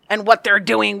women and what they're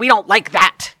doing. We don't like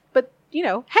that. But,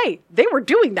 hey, they were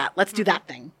doing that. Let's do that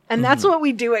thing. And that's what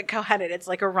we do at Kohenet. It's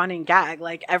like a running gag.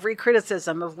 Like every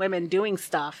criticism of women doing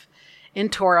stuff in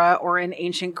Torah or in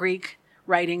ancient Greek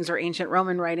writings or ancient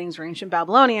Roman writings or ancient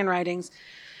Babylonian writings,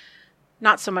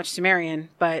 not so much Sumerian,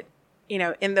 but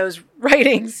in those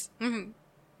writings,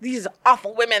 these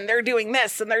awful women, they're doing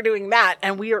this and they're doing that.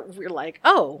 And we're like,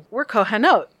 oh, we're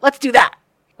Kohenot. Let's do that.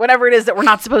 Whatever it is that we're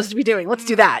not supposed to be doing, let's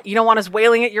do that. You don't want us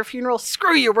wailing at your funeral?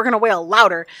 Screw you. We're going to wail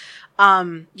louder.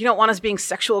 You don't want us being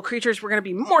sexual creatures? We're going to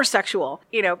be more sexual,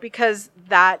 because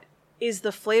that is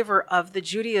the flavor of the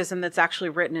Judaism that's actually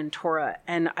written in Torah.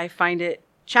 And I find it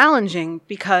challenging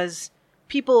because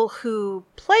people who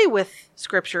play with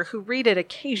scripture, who read it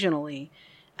occasionally,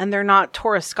 and they're not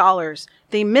Torah scholars,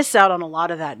 they miss out on a lot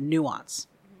of that nuance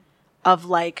of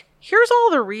like, here's all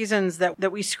the reasons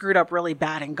that we screwed up really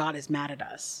bad and God is mad at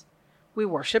us. We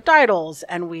worshipped idols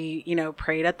and we,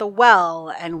 prayed at the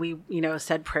well and we,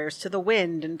 said prayers to the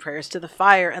wind and prayers to the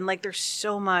fire. And like, there's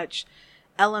so much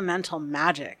elemental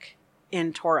magic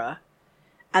in Torah.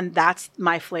 And that's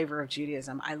my flavor of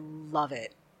Judaism. I love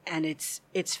it. And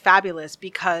it's fabulous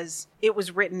because it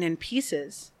was written in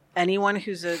pieces. Anyone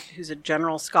who's a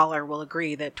general scholar will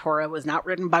agree that Torah was not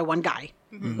written by one guy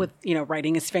with,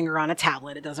 writing his finger on a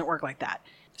tablet. It doesn't work like that.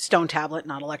 stone tablet,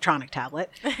 not electronic tablet.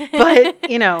 But,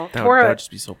 you know, that would just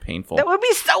be so painful. That would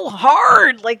be so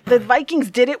hard. Like, the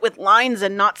Vikings did it with lines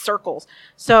and not circles.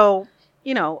 So,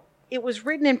 you know, it was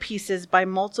written in pieces by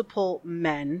multiple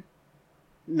men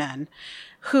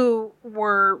who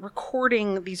were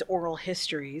recording these oral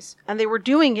histories, and they were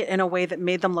doing it in a way that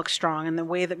made them look strong, and the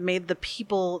way that made the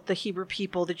people, the Hebrew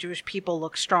people, the Jewish people,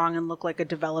 look strong and look like a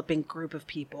developing group of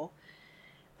people.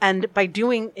 And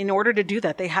in order to do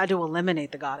that, they had to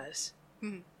eliminate the goddess.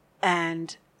 Mm-hmm.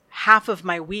 And half of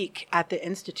my week at the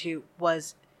Institute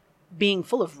was being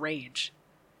full of rage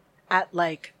at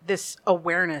like this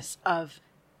awareness of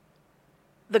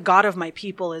the God of my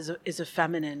people is a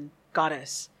feminine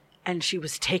goddess. And she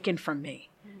was taken from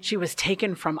me. Mm-hmm. She was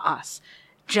taken from us.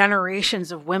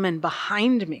 Generations of women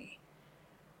behind me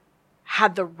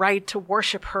had the right to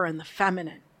worship her in the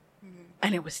feminine. Mm-hmm.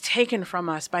 And it was taken from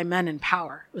us by men in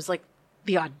power. It was like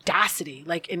the audacity.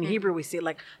 Like in Hebrew, we see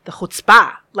like the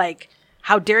chutzpah. Like,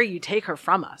 how dare you take her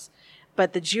from us?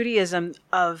 But the Judaism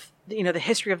of, you know, the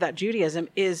history of that Judaism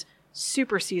is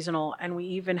super seasonal. And we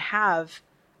even have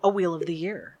a Wheel of the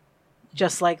Year.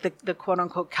 Just like the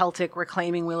quote-unquote Celtic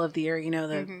reclaiming Wheel of the Year, you know,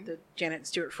 the Janet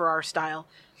Stewart Farrar style.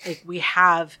 Like, we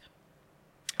have...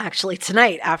 Actually,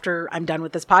 tonight, after I'm done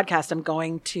with this podcast, I'm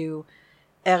going to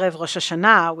Erev Rosh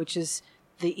Hashanah, which is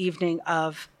the evening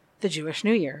of the Jewish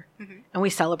New Year. Mm-hmm. And we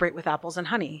celebrate with apples and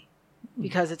honey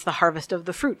because it's the harvest of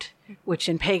the fruit, which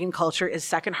in pagan culture is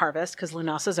second harvest because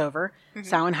Lunas is over. Mm-hmm.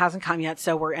 Samhain hasn't come yet,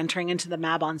 so we're entering into the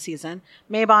Mabon season.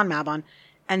 Mabon.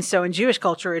 And so in Jewish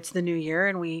culture, it's the New Year,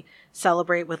 and we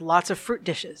celebrate with lots of fruit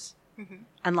dishes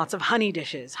and lots of honey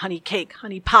dishes, honey cake,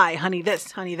 honey pie, honey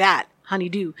this, honey that,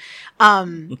 honeydew.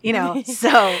 You know,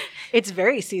 so it's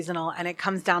very seasonal, and it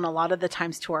comes down a lot of the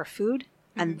times to our food,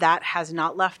 and that has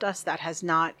not left us. That has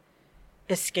not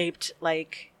escaped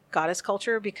like goddess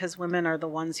culture because women are the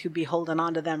ones who be holding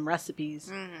on to them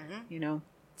recipes, you know.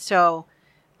 So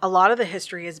a lot of the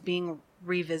history is being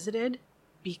revisited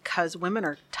because women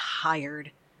are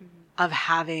tired of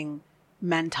having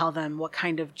men tell them what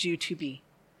kind of Jew to be.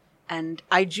 And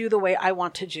I Jew the way I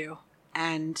want to Jew.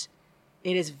 And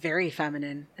it is very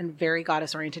feminine and very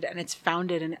goddess oriented. And it's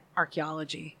founded in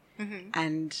archaeology. Mm-hmm.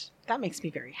 And that makes me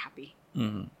very happy.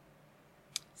 Mm-hmm.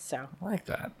 So. I like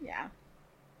that. Yeah.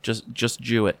 Just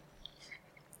Jew it.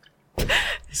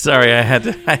 Sorry, I had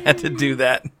to do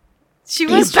that. She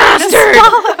was bastard.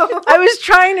 I was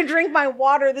trying to drink my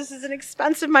water. This is an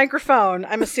expensive microphone,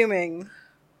 I'm assuming.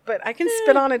 But I can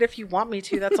spit on it if you want me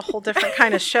to. That's a whole different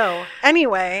kind of show.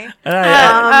 Anyway.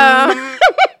 That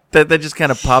just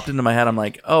kind of popped into my head. I'm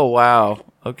like, oh, wow.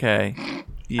 Okay.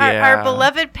 Yeah. Our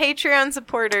beloved Patreon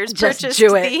supporters just purchased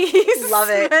these Love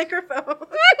it. microphones.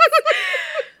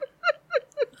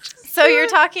 So you're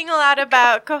talking a lot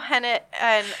about Kohenet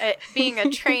and it being a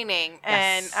training.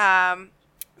 Yes. And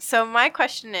so my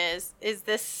question is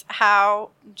this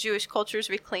how Jewish culture is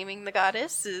reclaiming the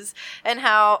goddess? And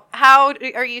how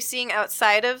are you seeing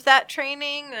outside of that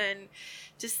training and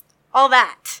just all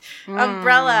that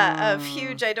umbrella of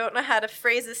huge, I don't know how to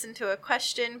phrase this into a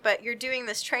question, but you're doing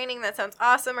this training that sounds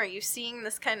awesome. Are you seeing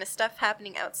this kind of stuff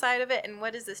happening outside of it? And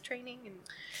what is this training? And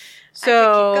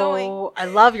so I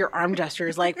love your arm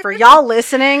gestures. Like, for y'all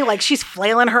listening, like, she's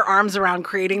flailing her arms around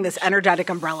creating this energetic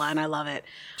umbrella, and I love it.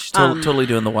 She's totally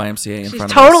doing the YMCA in front of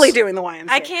us. She's totally doing the YMCA.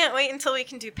 I can't wait until we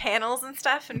can do panels and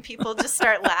stuff, and people just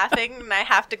start laughing, and I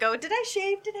have to go, did I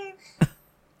shave today?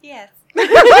 Yes. Did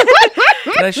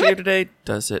I shave today?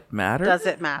 Does it matter? Does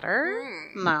it matter?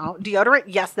 No. Deodorant?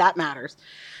 Yes, that matters.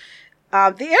 The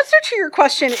answer to your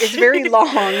question is very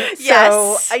long, Yes.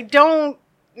 So I don't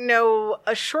know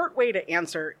a short way to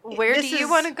answer. Where do you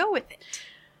want to go with it?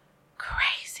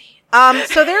 Crazy.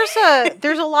 So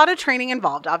there's a lot of training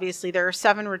involved. Obviously, there are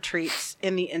 7 retreats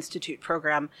in the Institute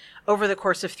program over the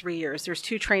course of 3 years. There's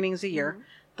 2 trainings a year. Mm-hmm.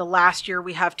 The last year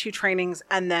we have 2 trainings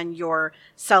and then your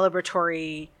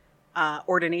celebratory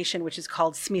ordination, which is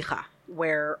called smicha,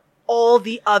 where all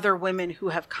the other women who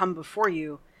have come before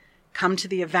you come to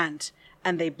the event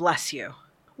and they bless you,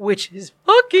 which is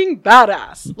fucking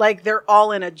badass. Like, they're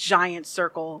all in a giant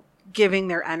circle giving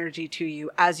their energy to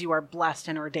you as you are blessed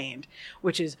and ordained,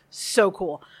 which is so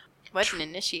cool. What an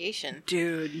initiation.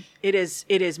 Dude, it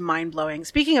is mind-blowing.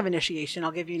 Speaking of initiation,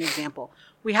 I'll give you an example.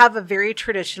 We have a very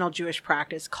traditional Jewish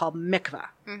practice called mikveh,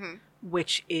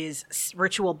 which is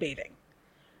ritual bathing.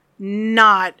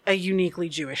 Not a uniquely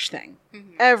Jewish thing.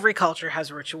 Mm-hmm. Every culture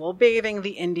has ritual bathing.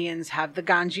 The Indians have the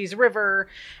Ganges River,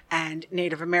 and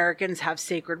Native Americans have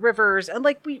sacred rivers. And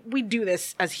like we do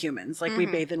this as humans, like we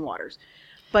bathe in waters.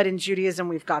 But in Judaism,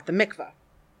 we've got the mikveh.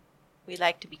 We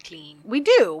like to be clean. We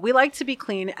do. We like to be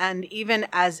clean. And even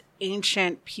as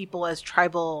ancient people, as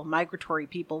tribal migratory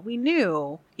people, we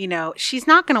knew, she's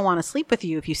not going to want to sleep with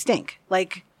you if you stink.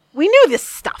 Like, we knew this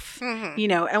stuff,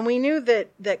 and we knew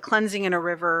that cleansing in a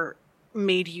river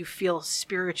made you feel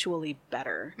spiritually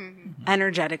better,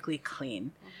 energetically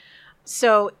clean.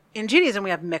 So in Judaism, we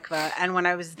have mikveh. And when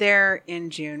I was there in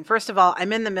June, first of all,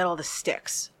 I'm in the middle of the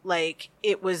sticks. Like,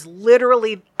 it was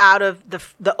literally out of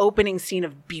the opening scene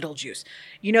of Beetlejuice.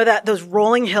 You know, those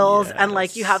rolling hills, and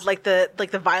like you have like the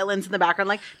violins in the background,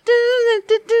 like,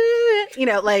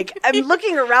 like I'm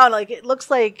looking around, like it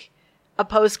looks like a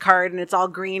postcard, and it's all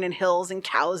green and hills and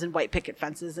cows and white picket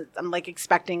fences. I'm like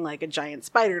expecting like a giant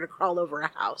spider to crawl over a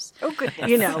house. Oh,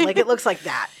 goodness. Like it looks like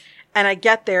that. And I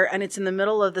get there, and it's in the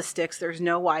middle of the sticks. There's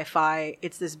no Wi-Fi.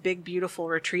 It's this big, beautiful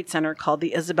retreat center called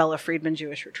the Isabella Friedman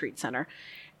Jewish Retreat Center.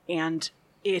 And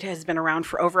it has been around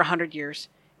for over 100 years.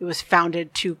 It was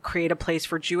founded to create a place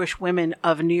for Jewish women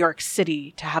of New York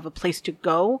City to have a place to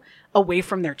go away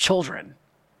from their children.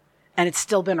 And it's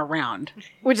still been around,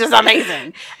 which is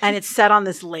amazing. And it's set on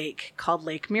this lake called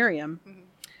Lake Miriam. Mm-hmm.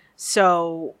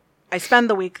 So I spend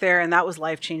the week there, and that was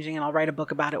life-changing, and I'll write a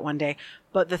book about it one day.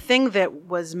 But the thing that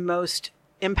was most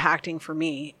impacting for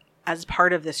me as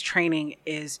part of this training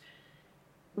is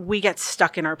we get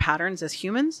stuck in our patterns as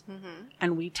humans,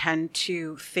 and we tend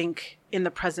to think in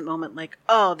the present moment like,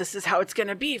 oh, this is how it's going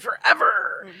to be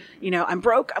forever. I'm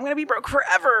broke. I'm going to be broke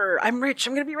forever. I'm rich.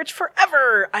 I'm going to be rich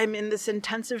forever. I'm in this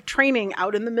intensive training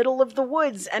out in the middle of the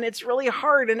woods, and it's really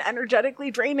hard and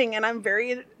energetically draining, and I'm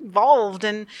very involved.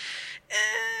 And,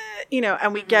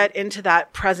 and we get into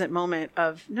that present moment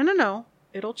of, no,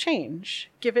 it'll change.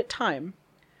 Give it time.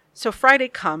 So Friday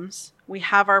comes. We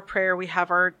have our prayer, we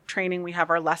have our training, we have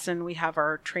our lesson, we have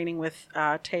our training with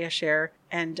Taya Sher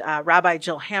and Rabbi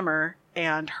Jill Hammer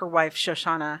and her wife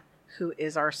Shoshana, who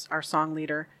is our song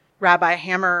leader. Rabbi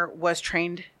Hammer was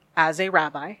trained as a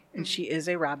rabbi, and she is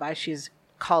a rabbi. She's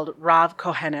called Rav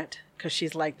Kohenet because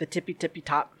she's like the tippy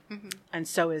top, and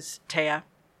so is Taya,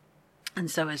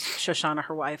 and so is Shoshana,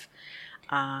 her wife,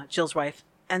 Jill's wife.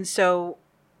 And so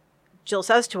Jill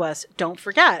says to us, don't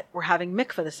forget, we're having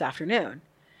mikveh this afternoon.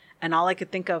 And all I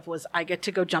could think of was, I get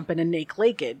to go jump in a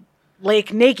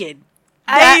lake naked.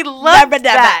 I love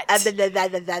that.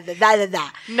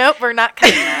 Nope, we're not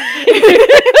cutting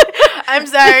that. I'm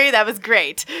sorry, that was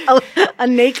great. A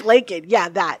naked, yeah,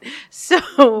 that.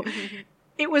 So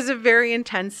it was a very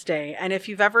intense day. And if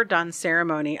you've ever done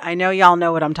ceremony, I know y'all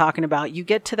know what I'm talking about. You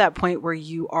get to that point where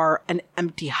you are an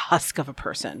empty husk of a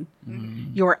person.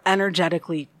 You're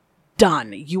energetically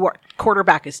done. Your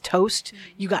quarterback is toast.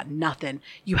 You got nothing.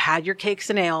 You had your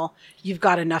cakes and ale. You've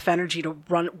got enough energy to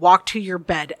walk to your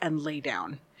bed and lay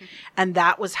down. And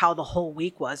that was how the whole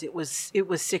week was. It was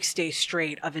 6 days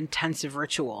straight of intensive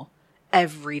ritual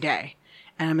every day.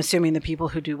 And I'm assuming the people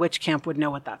who do witch camp would know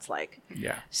what that's like.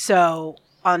 Yeah. So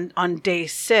on day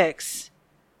 6,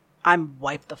 I'm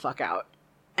wiped the fuck out.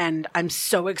 And I'm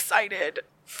so excited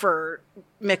for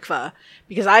mikveh,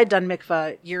 because I had done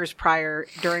mikveh years prior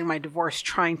during my divorce,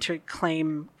 trying to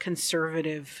claim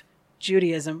conservative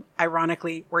Judaism,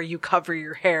 ironically, where you cover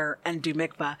your hair and do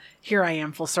mikveh. Here I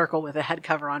am full circle with a head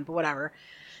cover on, but whatever.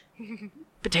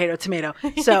 Potato, tomato.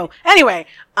 So anyway,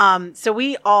 so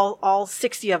we all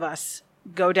 60 of us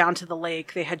go down to the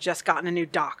lake. They had just gotten a new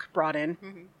dock brought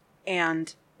in,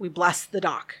 and we bless the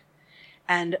dock.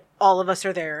 And all of us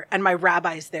are there, and my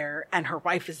rabbi's there, and her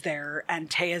wife is there, and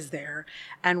Taya's there,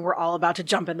 and we're all about to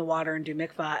jump in the water and do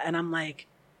mikveh. And I'm like,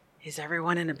 is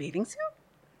everyone in a bathing suit?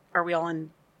 Are we all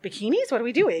in bikinis? What are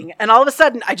we doing? And all of a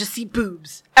sudden, I just see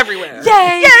boobs everywhere.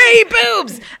 Yay,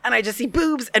 boobs! And I just see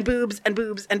boobs and boobs and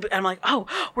boobs. And I'm like, oh,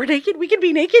 we're naked? We can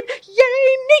be naked?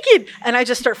 Yay, naked! And I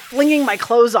just start flinging my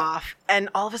clothes off. And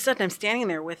all of a sudden, I'm standing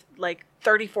there with like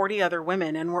 30, 40 other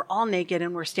women, and we're all naked,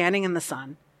 and we're standing in the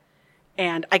sun.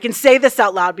 And I can say this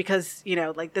out loud because,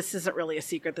 this isn't really a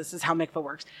secret. This is how mikveh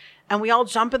works. And we all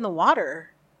jump in the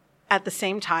water at the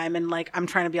same time. And I'm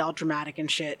trying to be all dramatic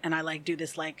and shit. And I do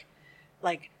this like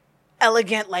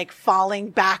elegant, falling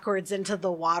backwards into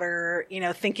the water,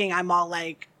 thinking I'm all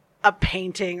like a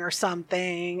painting or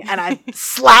something. And I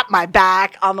slap my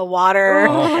back on the water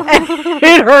and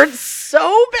it hurts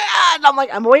so bad. I'm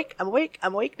like, I'm awake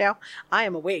now. I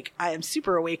am awake. I am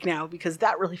super awake now because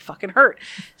that really fucking hurt.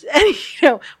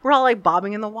 And, we're all like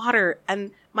bobbing in the water,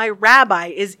 and my rabbi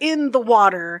is in the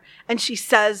water, and she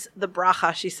says the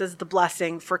bracha, she says the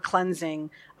blessing for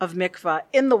cleansing of mikveh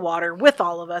in the water with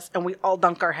all of us, and we all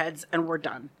dunk our heads and we're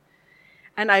done.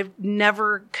 And I've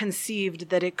never conceived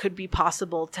that it could be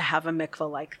possible to have a mikveh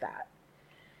like that.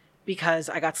 because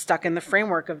I got stuck in the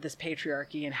framework of this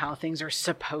patriarchy and how things are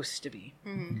supposed to be.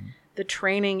 Mm-hmm. The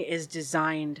training is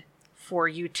designed for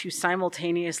you to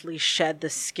simultaneously shed the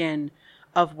skin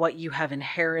of what you have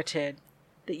inherited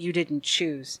that you didn't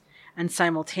choose, and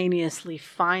simultaneously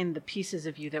find the pieces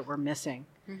of you that were missing.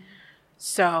 Mm-hmm.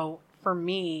 So for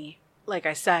me, like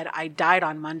I said, I died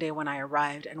on Monday when I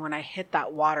arrived, and when I hit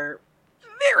that water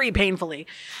very painfully,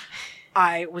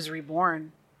 I was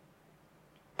reborn.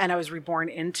 And I was reborn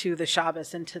into the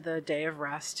Shabbos, into the day of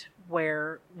rest,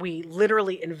 where we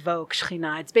literally invoke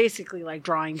Shekhinah. It's basically like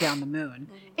drawing down the moon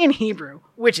in Hebrew,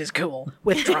 which is cool,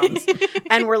 with drums.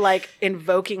 And we're like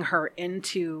invoking her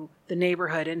into the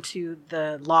neighborhood, into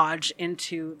the lodge,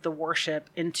 into the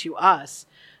worship, into us,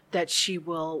 that she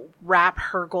will wrap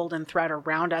her golden thread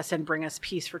around us and bring us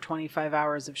peace for 25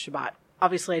 hours of Shabbat.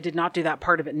 Obviously, I did not do that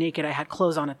part of it naked. I had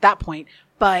clothes on at that point,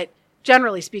 but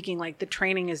generally speaking, like, the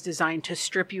training is designed to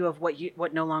strip you of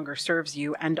what no longer serves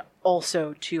you, and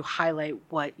also to highlight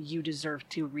what you deserve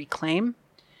to reclaim.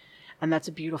 And that's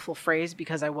a beautiful phrase,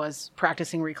 because I was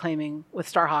practicing reclaiming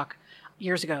with Starhawk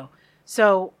years ago.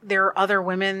 So there are other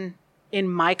women in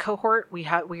my cohort. We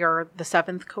are the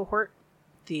 7th cohort.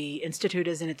 The institute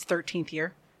is in its 13th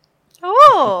year.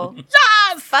 Oh,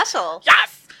 yes! Special.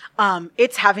 Yes!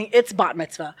 It's having its bat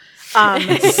mitzvah. So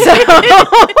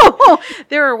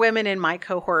there are women in my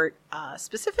cohort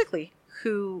specifically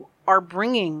who are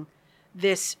bringing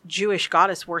this Jewish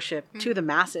goddess worship to the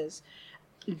masses,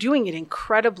 doing it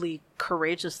incredibly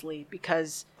courageously,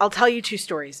 because I'll tell you 2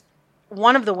 stories.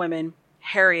 One of the women,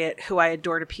 Harriet, who I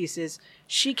adore to pieces,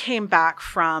 she came back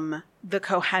from the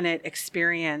Kohenet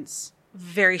experience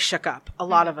very shook up. A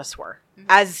lot of us were,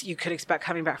 as you could expect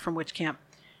coming back from witch camp.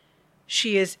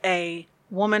 She is a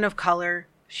woman of color.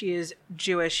 She is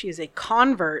Jewish. She is a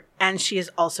convert, and she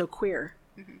is also queer.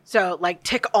 Mm-hmm. So, like,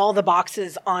 tick all the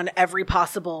boxes on every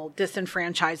possible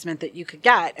disenfranchisement that you could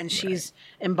get. And she's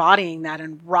embodying that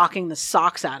and rocking the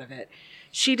socks out of it.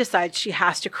 She decides she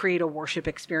has to create a worship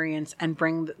experience and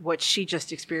bring what she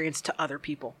just experienced to other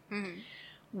people. Mm-hmm.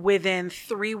 Within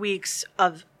 3 weeks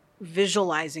of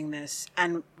visualizing this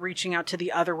and reaching out to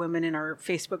the other women in our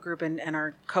Facebook group and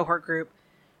our cohort group,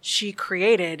 she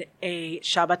created a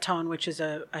Shabbaton, which is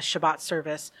a Shabbat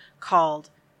service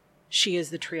called She is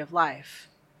the Tree of Life.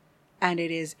 And it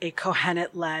is a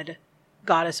Kohenet-led,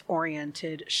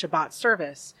 goddess-oriented Shabbat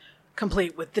service,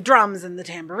 complete with the drums and the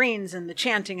tambourines and the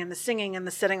chanting and the singing and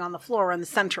the sitting on the floor and the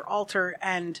center altar.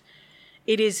 And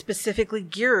it is specifically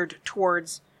geared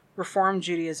towards Reform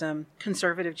Judaism,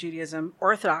 Conservative Judaism,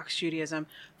 Orthodox Judaism,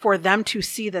 for them to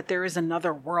see that there is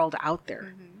another world out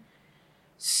there. Mm-hmm.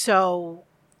 So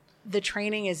the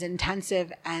training is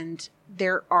intensive, and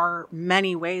there are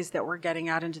many ways that we're getting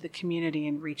out into the community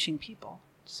and reaching people.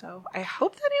 So I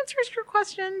hope that answers your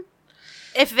question.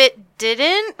 If it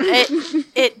didn't,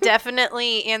 it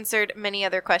definitely answered many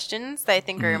other questions that I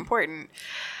think are important.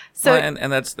 So, well,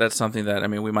 and that's something that, I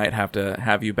mean, we might have to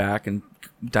have you back and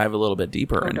dive a little bit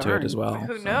deeper into it as well.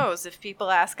 Who knows? If people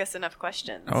ask us enough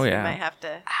questions, we might have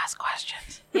to ask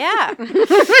questions. Yeah.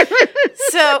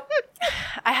 So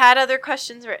I had other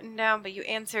questions written down, but you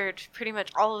answered pretty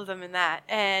much all of them in that.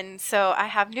 And so I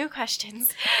have new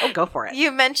questions. Oh, go for it.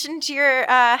 You mentioned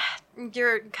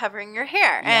you're covering your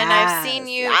hair. Yes, and I've seen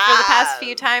you for the past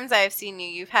few times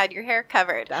you've had your hair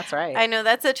covered. That's right. I know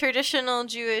that's a traditional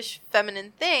Jewish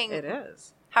feminine thing. It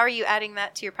is. How are you adding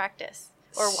that to your practice?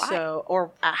 Or why?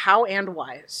 How and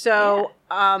why. So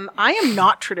I am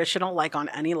not traditional, like, on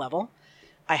any level.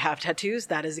 I have tattoos.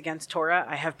 That is against Torah.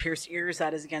 I have pierced ears.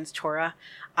 That is against Torah.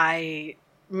 I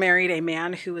married a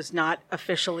man who was not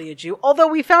officially a Jew, although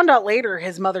we found out later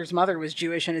his mother's mother was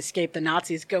Jewish and escaped the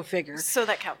Nazis. Go figure. So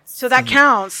that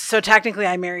counts. So technically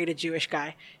I married a Jewish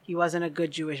guy. He wasn't a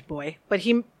good Jewish boy, but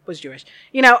he was Jewish.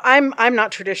 You know, I'm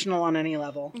not traditional on any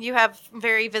level. You have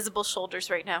very visible shoulders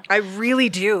right now. I really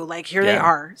do. Like, here they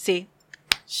are. See?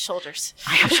 Shoulders.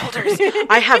 I have shoulders.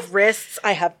 I have wrists.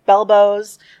 I have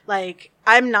elbows. Like,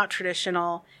 I'm not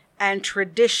traditional. And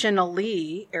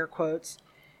traditionally, air quotes,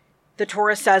 the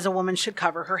Torah says a woman should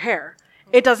cover her hair.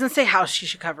 It doesn't say how she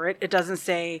should cover it. It doesn't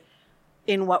say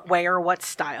in what way or what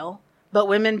style. But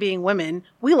women being women,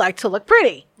 we like to look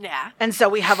pretty. Yeah. And so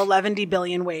we have 11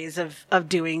 billion ways of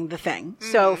doing the thing.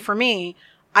 Mm-hmm. So for me,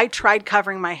 I tried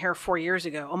covering my hair 4 years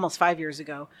ago, almost 5 years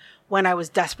ago, when I was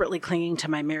desperately clinging to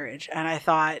my marriage. And I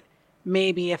thought,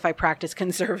 maybe if I practice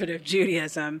conservative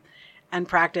Judaism and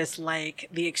practice, like,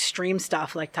 the extreme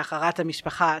stuff like Tacharat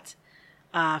HaMishpachat,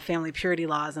 family purity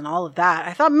laws and all of that,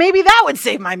 I thought maybe that would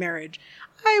save my marriage.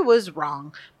 I was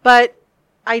wrong. But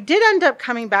I did end up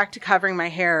coming back to covering my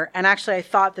hair. And actually, I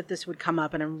thought that this would come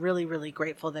up, and I'm really, really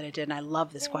grateful that it did. And I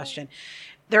love this question.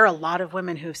 There are a lot of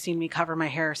women who have seen me cover my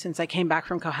hair since I came back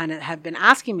from Kohenet have been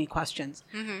asking me questions.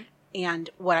 Mm-hmm. And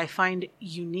what I find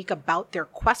unique about their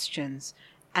questions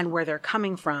and where they're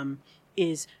coming from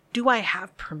is, do I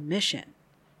have permission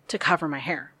to cover my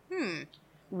hair?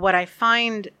 What I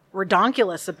find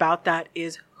redonkulous about that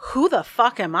is, who the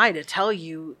fuck am I to tell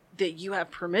you that you have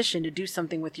permission to do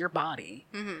something with your body?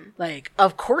 Mm-hmm. Like,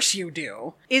 of course you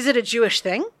do. Is it a Jewish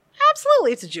thing?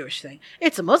 Absolutely, it's a Jewish thing.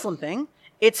 It's a Muslim thing.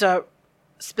 It's a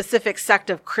specific sect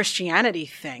of Christianity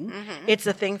thing. Mm-hmm. It's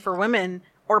a thing for women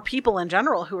or people in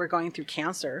general who are going through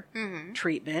cancer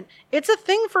treatment. It's a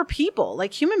thing for people.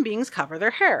 Like, human beings cover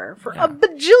their hair for a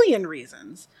bajillion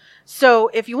reasons. So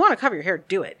if you want to cover your hair,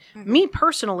 do it. Mm-hmm. Me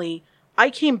personally, I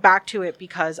came back to it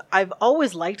because I've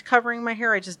always liked covering my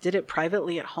hair. I just did it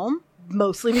privately at home,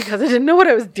 mostly because I didn't know what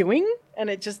I was doing. And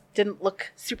it just didn't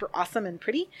look super awesome and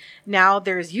pretty. Now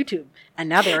there's YouTube, and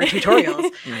now there are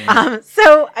tutorials.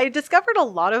 So I discovered a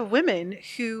lot of women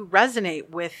who resonate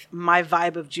with my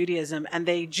vibe of Judaism, and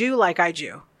they Jew like I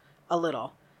Jew a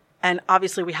little. And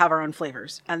obviously we have our own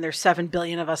flavors, and there's 7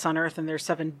 billion of us on earth, and there's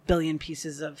 7 billion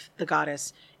pieces of the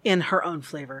goddess in her own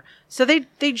flavor. So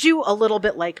they Jew a little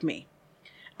bit like me.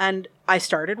 And I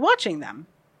started watching them,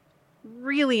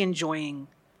 really enjoying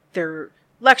their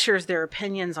lectures, their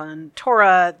opinions on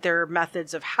Torah, their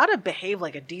methods of how to behave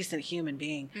like a decent human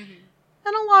being. Mm-hmm.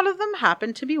 And a lot of them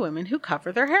happen to be women who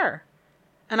cover their hair.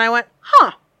 And I went,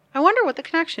 I wonder what the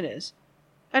connection is.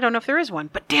 I don't know if there is one,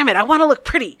 but damn it, I want to look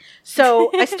pretty. So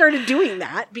I started doing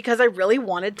that because I really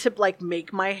wanted to like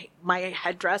make my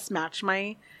headdress match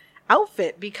my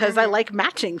outfit, because I like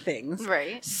matching things.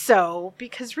 Right. So,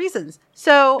 because reasons.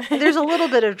 So there's a little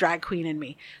bit of drag queen in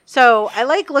me. So I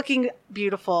like looking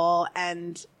beautiful,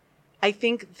 and I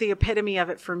think the epitome of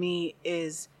it for me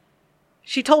is,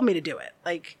 she told me to do it.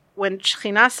 Like, when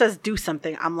Shekhinah says do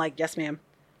something, I'm like, yes, ma'am.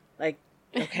 Like,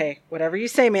 okay, whatever you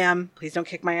say, ma'am. Please don't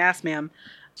kick my ass, ma'am.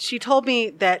 She told me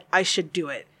that I should do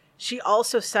it. She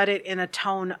also said it in a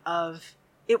tone of,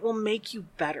 it will make you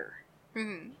better.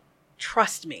 Mm-hmm.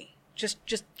 Trust me.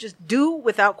 Just do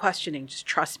without questioning. Just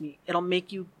trust me. It'll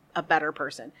make you a better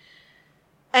person.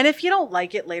 And if you don't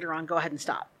like it later on, go ahead and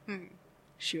stop. Mm-hmm.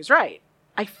 She was right.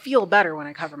 I feel better when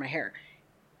I cover my hair.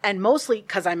 And mostly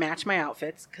because I match my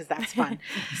outfits, because that's fun.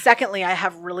 Secondly, I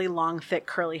have really long, thick,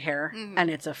 curly hair, and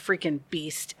it's a freaking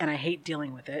beast, and I hate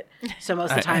dealing with it. So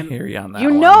most of the time, I hear you on that. You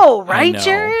know, right,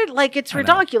 Jared? Like, it's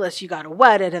ridiculous. You got to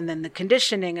wet it, and then the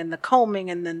conditioning, and the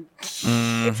combing, and then it's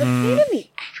a pain in the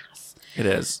ass. It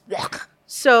is.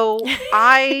 So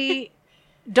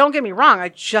don't get me wrong, I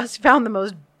just found the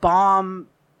most bomb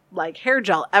like hair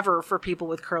gel ever for people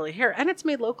with curly hair, and it's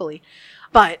made locally.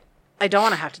 But I don't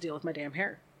want to have to deal with my damn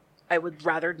hair. I would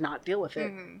rather not deal with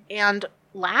it. Mm-hmm. And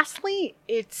lastly,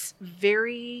 it's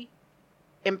very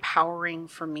empowering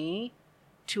for me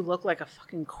to look like a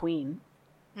fucking queen.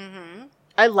 Mm-hmm.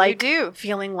 I like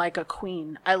feeling like a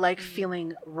queen. I like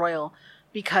feeling royal,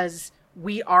 because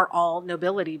we are all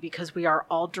nobility, because we are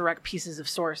all direct pieces of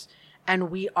source, and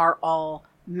we are all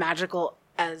magical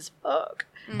as fuck.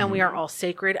 Mm-hmm. And we are all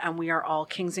sacred, and we are all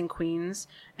kings and queens,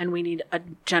 and we need a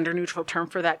gender neutral term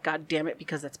for that, god damn it,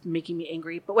 because that's making me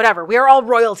angry. But whatever, we are all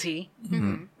royalty.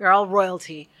 Mm-hmm. We're all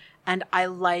royalty. And I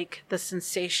like the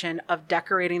sensation of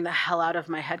decorating the hell out of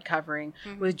my head covering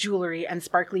with jewelry and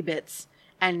sparkly bits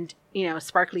and,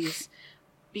 sparklies,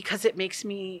 because it makes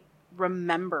me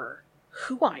remember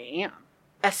who I am,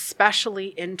 especially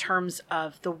in terms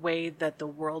of the way that the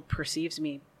world perceives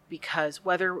me, because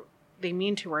whether they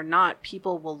mean to or not,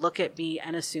 people will look at me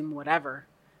and assume whatever.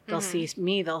 They'll see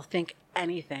me, they'll think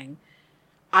anything.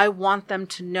 I want them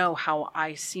to know how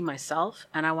I see myself,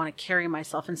 and I want to carry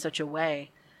myself in such a way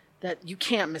that you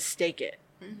can't mistake it.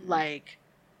 Mm-hmm. Like,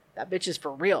 that bitch is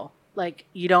for real. Like,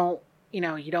 you don't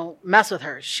mess with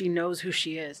her. She knows who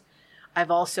she is.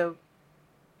 I've also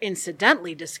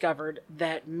incidentally discovered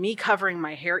that me covering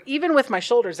my hair, even with my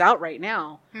shoulders out right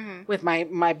now, with my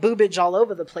boobage all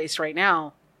over the place right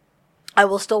now, I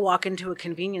will still walk into a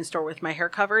convenience store with my hair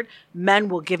covered. Men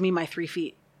will give me my 3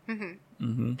 feet. Mm-hmm.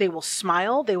 Mm-hmm. They will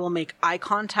smile. They will make eye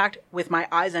contact with my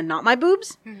eyes and not my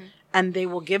boobs. Mm-hmm. And they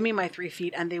will give me my 3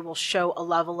 feet, and they will show a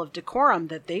level of decorum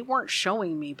that they weren't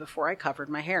showing me before I covered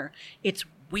my hair. It's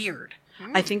weird.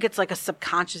 I think it's like a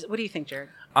subconscious. What do you think, Jared?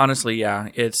 Honestly, yeah,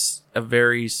 it's a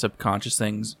very subconscious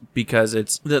thing, because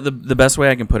it's the best way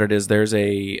I can put it is there's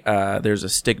a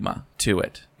stigma to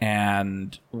it,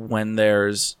 and when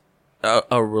there's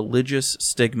a religious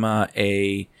stigma,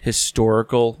 a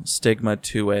historical stigma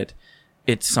to it,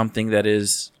 it's something that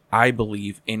is I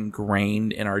believe,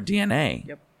 ingrained in our DNA.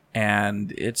 Yep.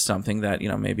 And it's something that,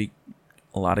 maybe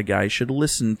a lot of guys should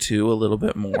listen to a little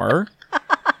bit more.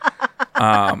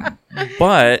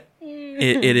 But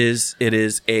it is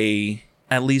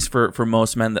at least for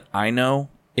most men that I know,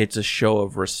 it's a show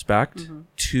of respect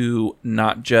to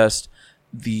not just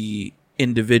the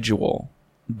individual,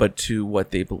 but to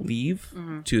what they believe,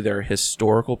 to their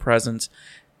historical presence,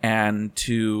 and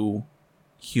to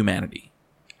humanity.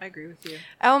 I agree with you.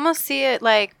 I almost see it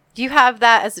like you have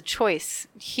that as a choice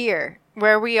here,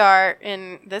 where we are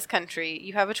in this country.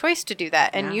 You have a choice to do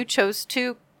that, and you chose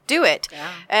to do it.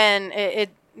 Yeah. And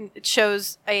it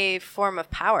shows a form of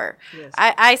power. Yes.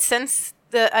 I sense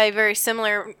a very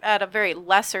similar, at a very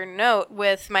lesser note,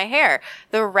 with my hair.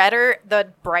 The redder, the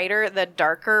brighter, the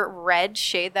darker red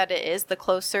shade that it is, the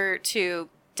closer to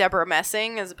Deborah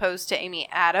Messing as opposed to Amy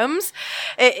Adams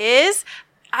it is.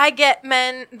 I get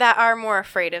men that are more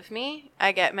afraid of me.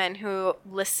 I get men who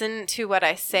listen to what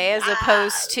I say as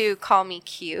opposed to call me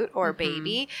cute or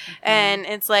baby. And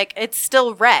it's like, it's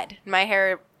still red. My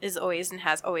hair is always and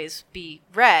has always be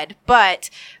red. But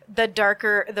the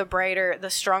darker, the brighter, the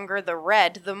stronger the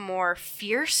red, the more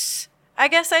fierce, I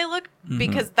guess I look.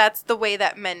 Because that's the way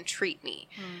that men treat me.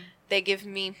 They give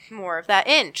me more of that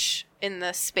inch in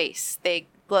the space. They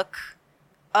look,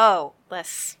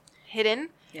 less hidden.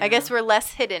 Yeah. I guess we're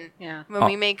less hidden when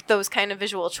we make those kind of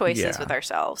visual choices with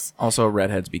ourselves. Also,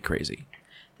 redheads be crazy.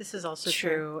 This is also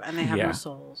true, and they have no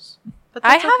souls. But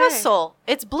I have a soul.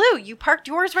 It's blue. You parked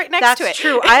yours right next to it. That's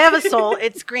true. I have a soul.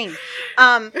 It's green.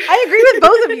 I agree with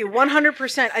both of you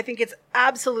 100%. I think it's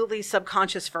absolutely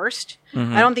subconscious first.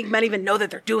 I don't think men even know that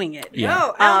they're doing it. Yeah.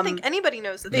 No, I don't think anybody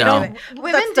knows that they do it.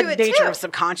 Women do it too. That's the nature of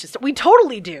subconscious. We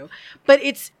totally do. But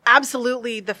it's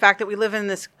absolutely the fact that we live in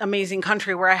this amazing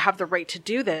country where I have the right to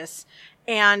do this.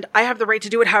 And I have the right to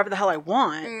do it however the hell I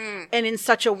want. And in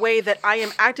such a way that I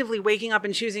am actively waking up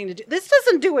and choosing to do. This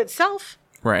doesn't do itself.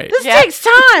 Right. This takes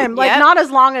time. Like, not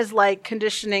as long as, like,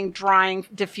 conditioning, drying,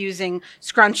 diffusing,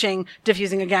 scrunching,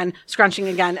 diffusing again, scrunching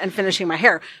again, and finishing my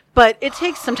hair. But it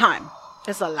takes some time.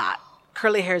 It's a lot.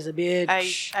 Curly hair is a bitch.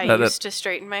 I used to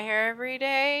straighten my hair every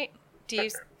day.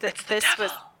 This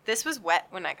was wet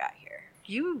when I got here.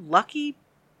 You lucky.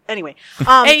 Anyway.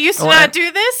 It used to not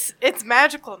do this. It's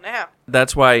magical now.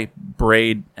 That's why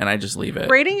braid, and I just leave it.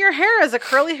 Braiding your hair as a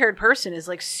curly-haired person is,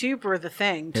 like, super the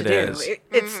thing to do.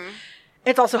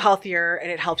 It's also healthier,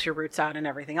 and it helps your roots out and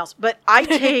everything else. But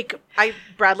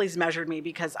Bradley's measured me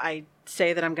because I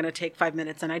say that I'm going to take 5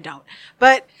 minutes, and I don't.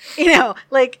 But,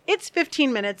 it's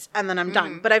 15 minutes, and then I'm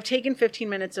done. But I've taken 15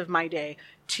 minutes of my day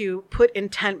to put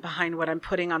intent behind what I'm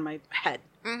putting on my head.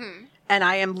 And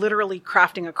I am literally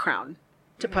crafting a crown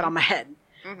to put on my head.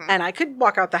 And I could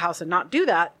walk out the house and not do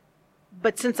that.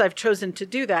 But since I've chosen to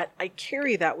do that, I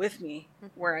carry that with me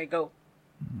where I go.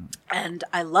 And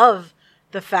I love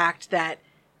the fact that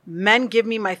men give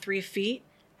me my 3 feet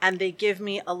and they give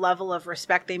me a level of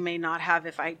respect they may not have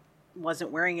if I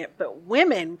wasn't wearing it. But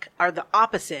women are the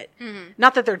opposite.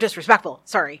 Not that they're disrespectful.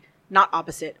 Sorry. Not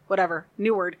opposite. Whatever.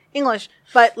 New word. English.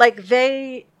 But like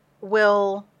they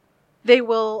will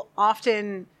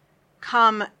often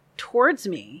come towards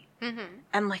me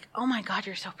and like, oh my God,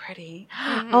 you're so pretty.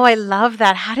 Oh, I love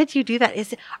that. How did you do that?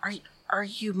 Are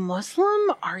you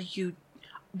Muslim?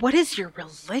 What is your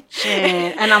religion?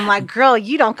 And I'm like, girl,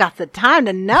 you don't got the time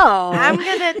to know. I'm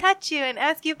going to touch you and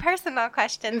ask you personal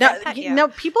questions. No,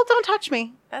 people don't touch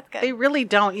me. That's good. They really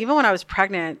don't. Even when I was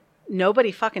pregnant,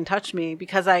 nobody fucking touched me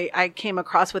because I came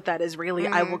across with that Israeli,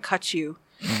 I will cut you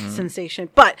sensation.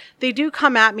 But they do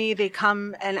come at me. They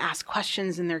come and ask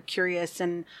questions and they're curious.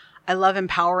 And I love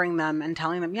empowering them and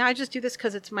telling them, yeah, I just do this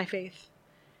because it's my faith.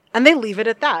 And they leave it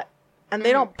at that. And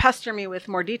they don't pester me with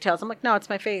more details. I'm like, no, it's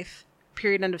my faith.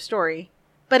 Period. End of story.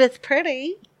 But it's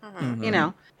pretty,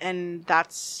 and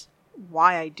that's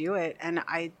why I do it. And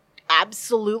I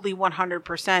absolutely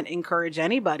 100% encourage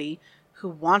anybody who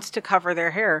wants to cover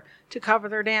their hair to cover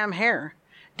their damn hair.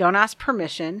 Don't ask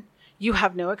permission. You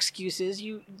have no excuses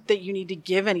that you need to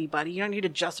give anybody. You don't need to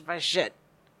justify shit.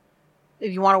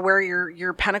 If you want to wear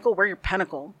your pentacle, wear your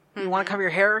pentacle. You want to cover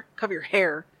your hair, cover your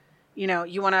hair. You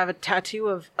want to have a tattoo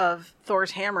of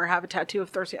Thor's hammer, have a tattoo of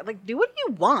Thor's hammer. Like, do what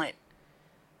you want.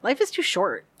 Life is too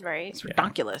short. Right. It's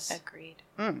ridiculous. Agreed.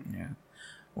 Yeah.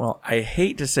 Well, I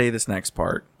hate to say this next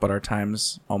part, but our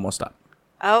time's almost up.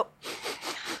 Oh.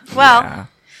 Well. Yeah.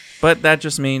 But that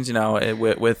just means,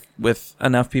 with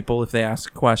enough people, if they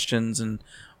ask questions and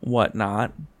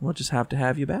whatnot, we'll just have to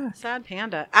have you back. Sad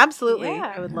panda. Absolutely.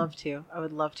 Yeah. I would love to.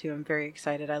 I'm very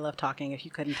excited. I love talking, if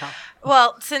you couldn't tell.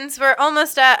 Well, since we're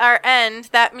almost at our end,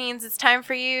 that means it's time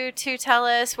for you to tell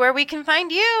us where we can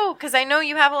find you, because I know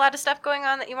you have a lot of stuff going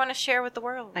on that you want to share with the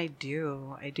world. I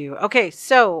do. Okay,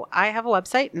 so I have a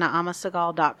website,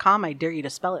 naamasegal.com. I dare you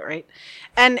to spell it right.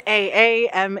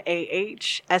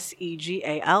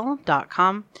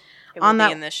 NAAMAHSEGAL.com. It will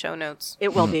be in the show notes.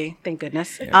 It will be, thank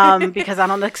goodness, because I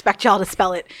don't expect y'all to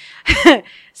spell it.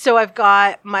 So I've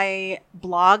got my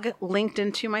blog linked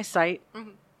into my site.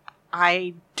 Mm-hmm.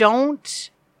 I don't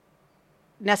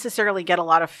necessarily get a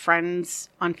lot of friends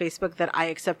on Facebook that I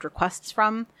accept requests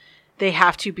from. They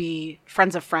have to be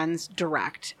friends of friends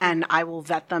direct, and I will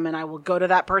vet them, and I will go to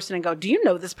that person and go, do you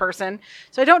know this person?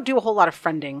 So I don't do a whole lot of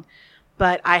friending,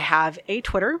 but I have a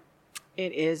Twitter.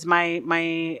 It is my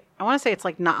I want to say it's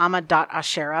like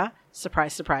naama.ashera.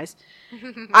 Surprise, surprise.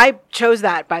 I chose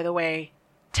that, by the way,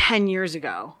 10 years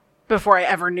ago, before I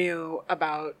ever knew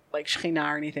about like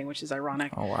Shekhinah or anything, which is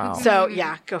ironic. Oh, wow. So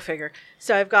yeah, go figure.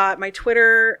 So I've got my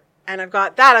Twitter, and I've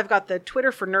got the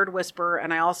Twitter for Nerd Whisper,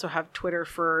 and I also have Twitter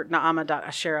for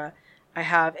naama.ashera. I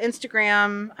have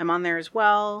Instagram. I'm on there as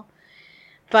well.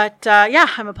 But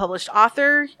I'm a published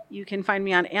author. You can find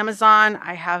me on Amazon.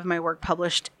 I have my work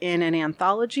published in an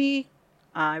anthology.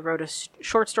 I wrote a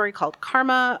short story called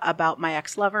Karma about my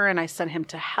ex-lover, and I sent him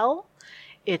to hell.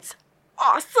 It's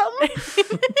awesome.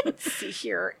 Let's see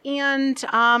here. And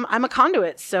I'm a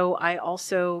conduit, so I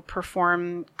also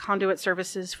perform conduit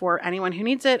services for anyone who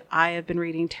needs it. I have been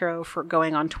reading tarot for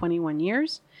going on 21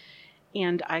 years,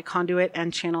 and I conduit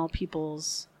and channel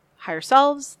people's higher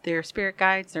selves, their spirit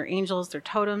guides, their angels, their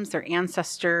totems, their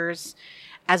ancestors,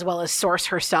 as well as Source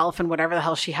herself and whatever the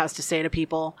hell she has to say to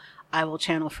people, I will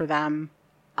channel for them.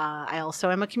 I also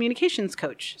am a communications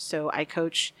coach. So I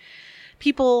coach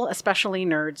people, especially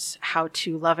nerds, how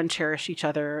to love and cherish each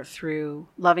other through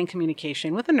loving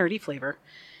communication with a nerdy flavor.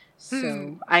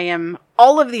 So I am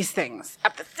all of these things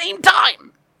at the same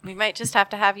time. We might just have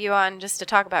to have you on just to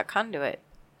talk about Conduit.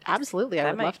 Absolutely.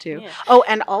 I would love to. Yeah. Oh,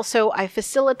 and also I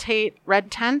facilitate Red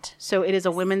Tent. So it is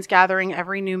a women's gathering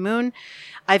every new moon,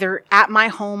 either at my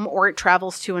home or it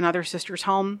travels to another sister's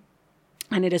home.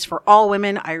 And it is for all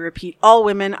women. I repeat, all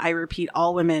women. I repeat,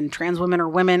 all women. Trans women are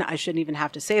women. I shouldn't even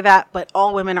have to say that, but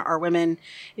all women are women.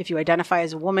 If you identify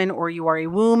as a woman, or you are a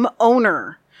womb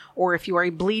owner, or if you are a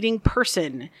bleeding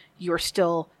person, you're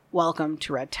still welcome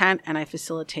to Red Tent, and I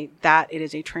facilitate that. It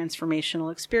is a transformational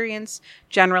experience,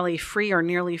 generally free or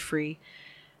nearly free.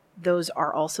 Those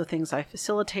are also things I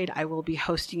facilitate. I will be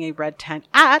hosting a Red Tent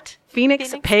at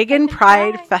Phoenix Pagan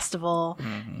Pride Festival,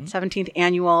 17th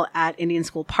annual at Indian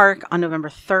School Park on November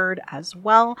 3rd as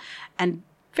well. And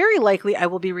very likely I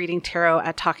will be reading tarot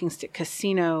at Talking Stick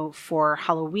Casino for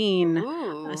Halloween.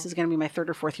 This is going to be my third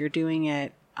or fourth year doing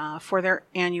it for their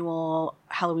annual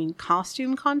Halloween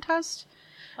costume contest.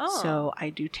 So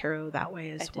I do tarot that way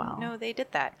as well. No, they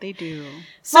did that. They do.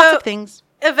 So, lots of things.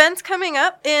 Events coming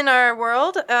up in our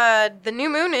world. The new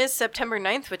moon is September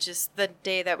 9th, which is the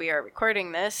day that we are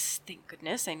recording this. Thank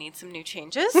goodness I need some new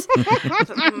changes.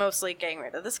 Mostly getting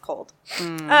rid of this cold.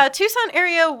 Tucson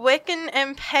area Wiccan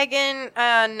and Pagan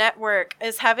Network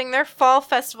is having their fall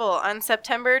festival on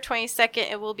September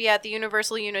 22nd. It will be at the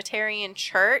Universal Unitarian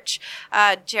Church.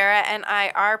 Jarrah and I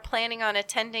are planning on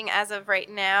attending as of right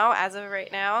now.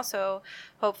 So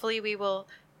hopefully we will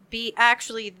be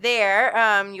actually there.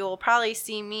 You'll probably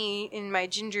see me in my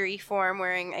gingery form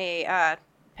wearing a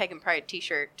Pagan Pride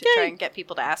t-shirt to try and get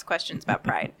people to ask questions about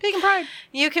Pride. Pagan Pride.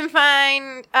 You can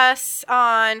find us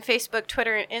on Facebook,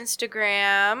 Twitter, and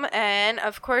Instagram, and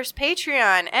of course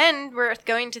Patreon. And we're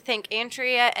going to thank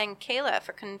Andrea and Kayla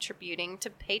for contributing to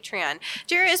Patreon.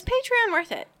 Jarrah, is Patreon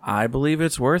worth it? I believe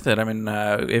it's worth it. I mean,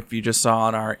 if you just saw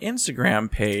on our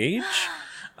Instagram page,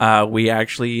 we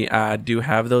actually do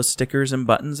have those stickers and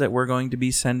buttons that we're going to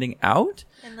be sending out.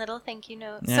 And little thank you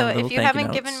notes. Yeah, so if you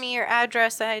haven't given me your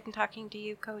address, I'm talking to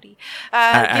you, Cody.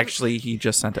 Actually, he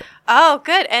just sent it. Oh,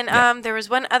 good. And there was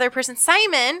one other person,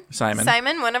 Simon,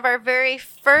 one of our very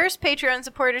first Patreon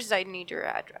supporters. I need your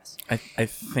address. I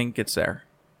think it's there.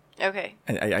 Okay.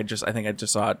 I think I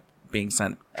just saw it being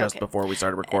sent just before we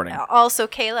started recording. Also,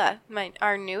 Kayla,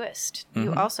 our newest,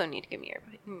 you also need to give me your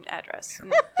address.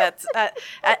 That's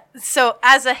so.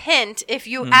 As a hint, if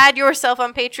you add yourself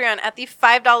on Patreon at the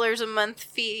 $5 a month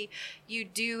fee, you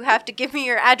do have to give me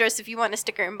your address if you want a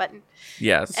sticker and button.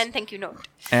 Yes. And thank you note.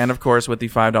 And of course, with the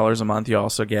 $5 a month, you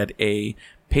also get a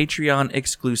Patreon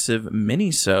exclusive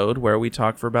mini-sode where we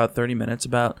talk for about 30 minutes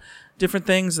about different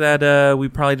things that we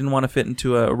probably didn't want to fit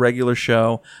into a regular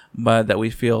show, but that we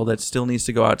feel that still needs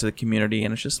to go out to the community,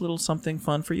 and it's just a little something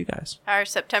fun for you guys. Our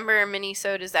September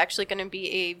mini-sode is actually going to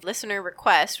be a listener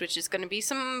request, which is going to be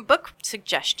some book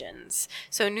suggestions.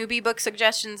 So newbie book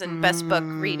suggestions and best book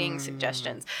reading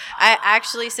suggestions. I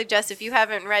actually suggest, if you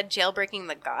haven't read Jailbreaking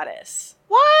the Goddess,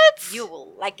 What? you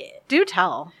will like it. Do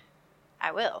tell.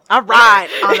 I will. All right.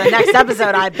 On the next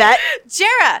episode, I bet.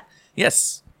 Jera,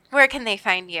 Yes. where can they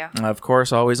find you? Of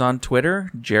course, always on Twitter,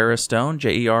 Jera Stone,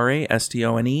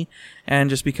 JeraStone. And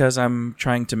just because I'm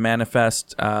trying to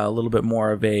manifest a little bit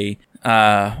more of a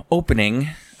opening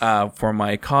for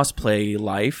my cosplay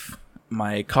life,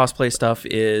 my cosplay stuff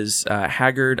is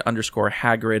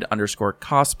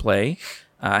Haggard_Hagrid_cosplay,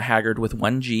 Haggard with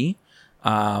 1G.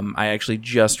 I actually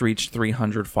just reached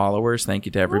 300 followers. Thank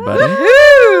you to everybody.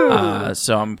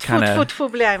 So I'm kind of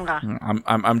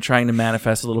I'm trying to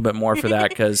manifest a little bit more for that,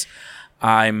 because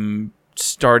I'm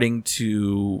starting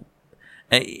to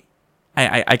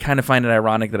I kind of find it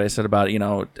ironic that I said about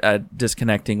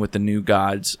disconnecting with the new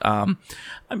gods. I'm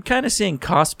kind of seeing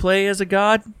cosplay as a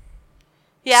god.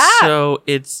 Yeah. So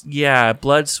it's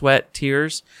blood, sweat,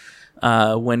 tears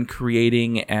when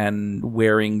creating and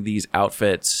wearing these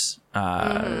outfits.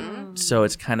 So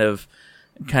it's kind of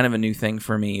a new thing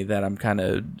for me that I'm kind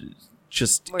of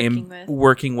just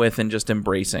working with and just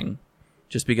embracing,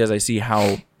 just because I see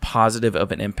how positive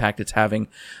of an impact it's having,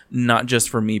 not just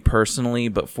for me personally,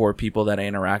 but for people that I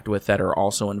interact with that are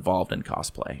also involved in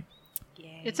cosplay.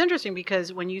 It's interesting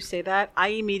because when you say that, I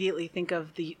immediately think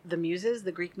of the muses,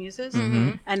 the Greek muses,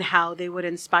 and how they would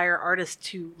inspire artists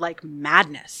to like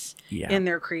madness in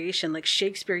their creation. Like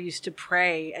Shakespeare used to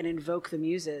pray and invoke the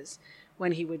muses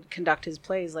when he would conduct his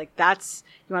plays. Like that's,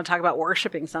 you want to talk about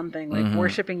worshiping something, like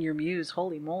worshiping your muse.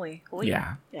 Holy moly.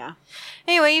 Yeah.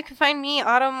 Anyway, you can find me,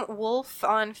 Autumn Wolf,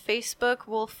 on Facebook,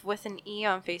 Wolf with an E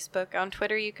on Facebook. On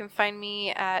Twitter, you can find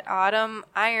me at Autumn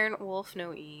Iron Wolf,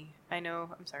 no E. I know,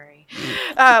 I'm sorry.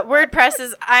 WordPress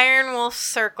is Iron Wolf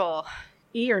Circle.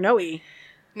 E or no E?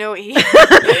 No E.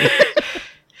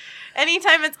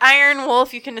 Anytime it's Iron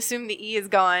Wolf, you can assume the E is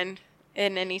gone.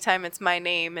 And anytime it's my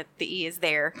name, the E is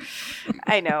there.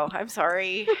 I know, I'm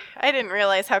sorry. I didn't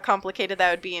realize how complicated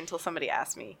that would be until somebody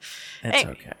asked me. It's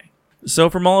okay. So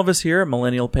from all of us here at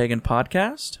Millennial Pagan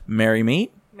Podcast, merry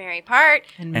meet. Merry part.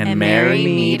 And merry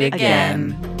meet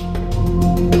again.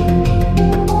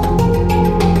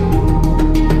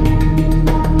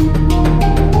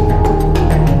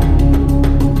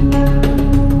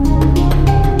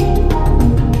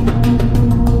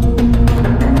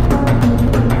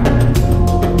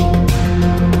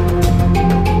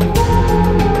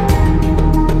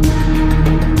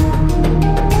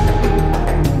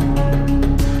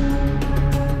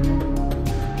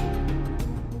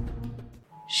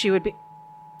 She would be.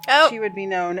 Oh. She would be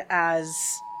known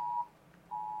as.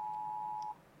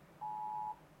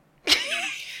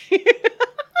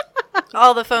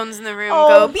 All the phones in the room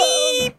go beep.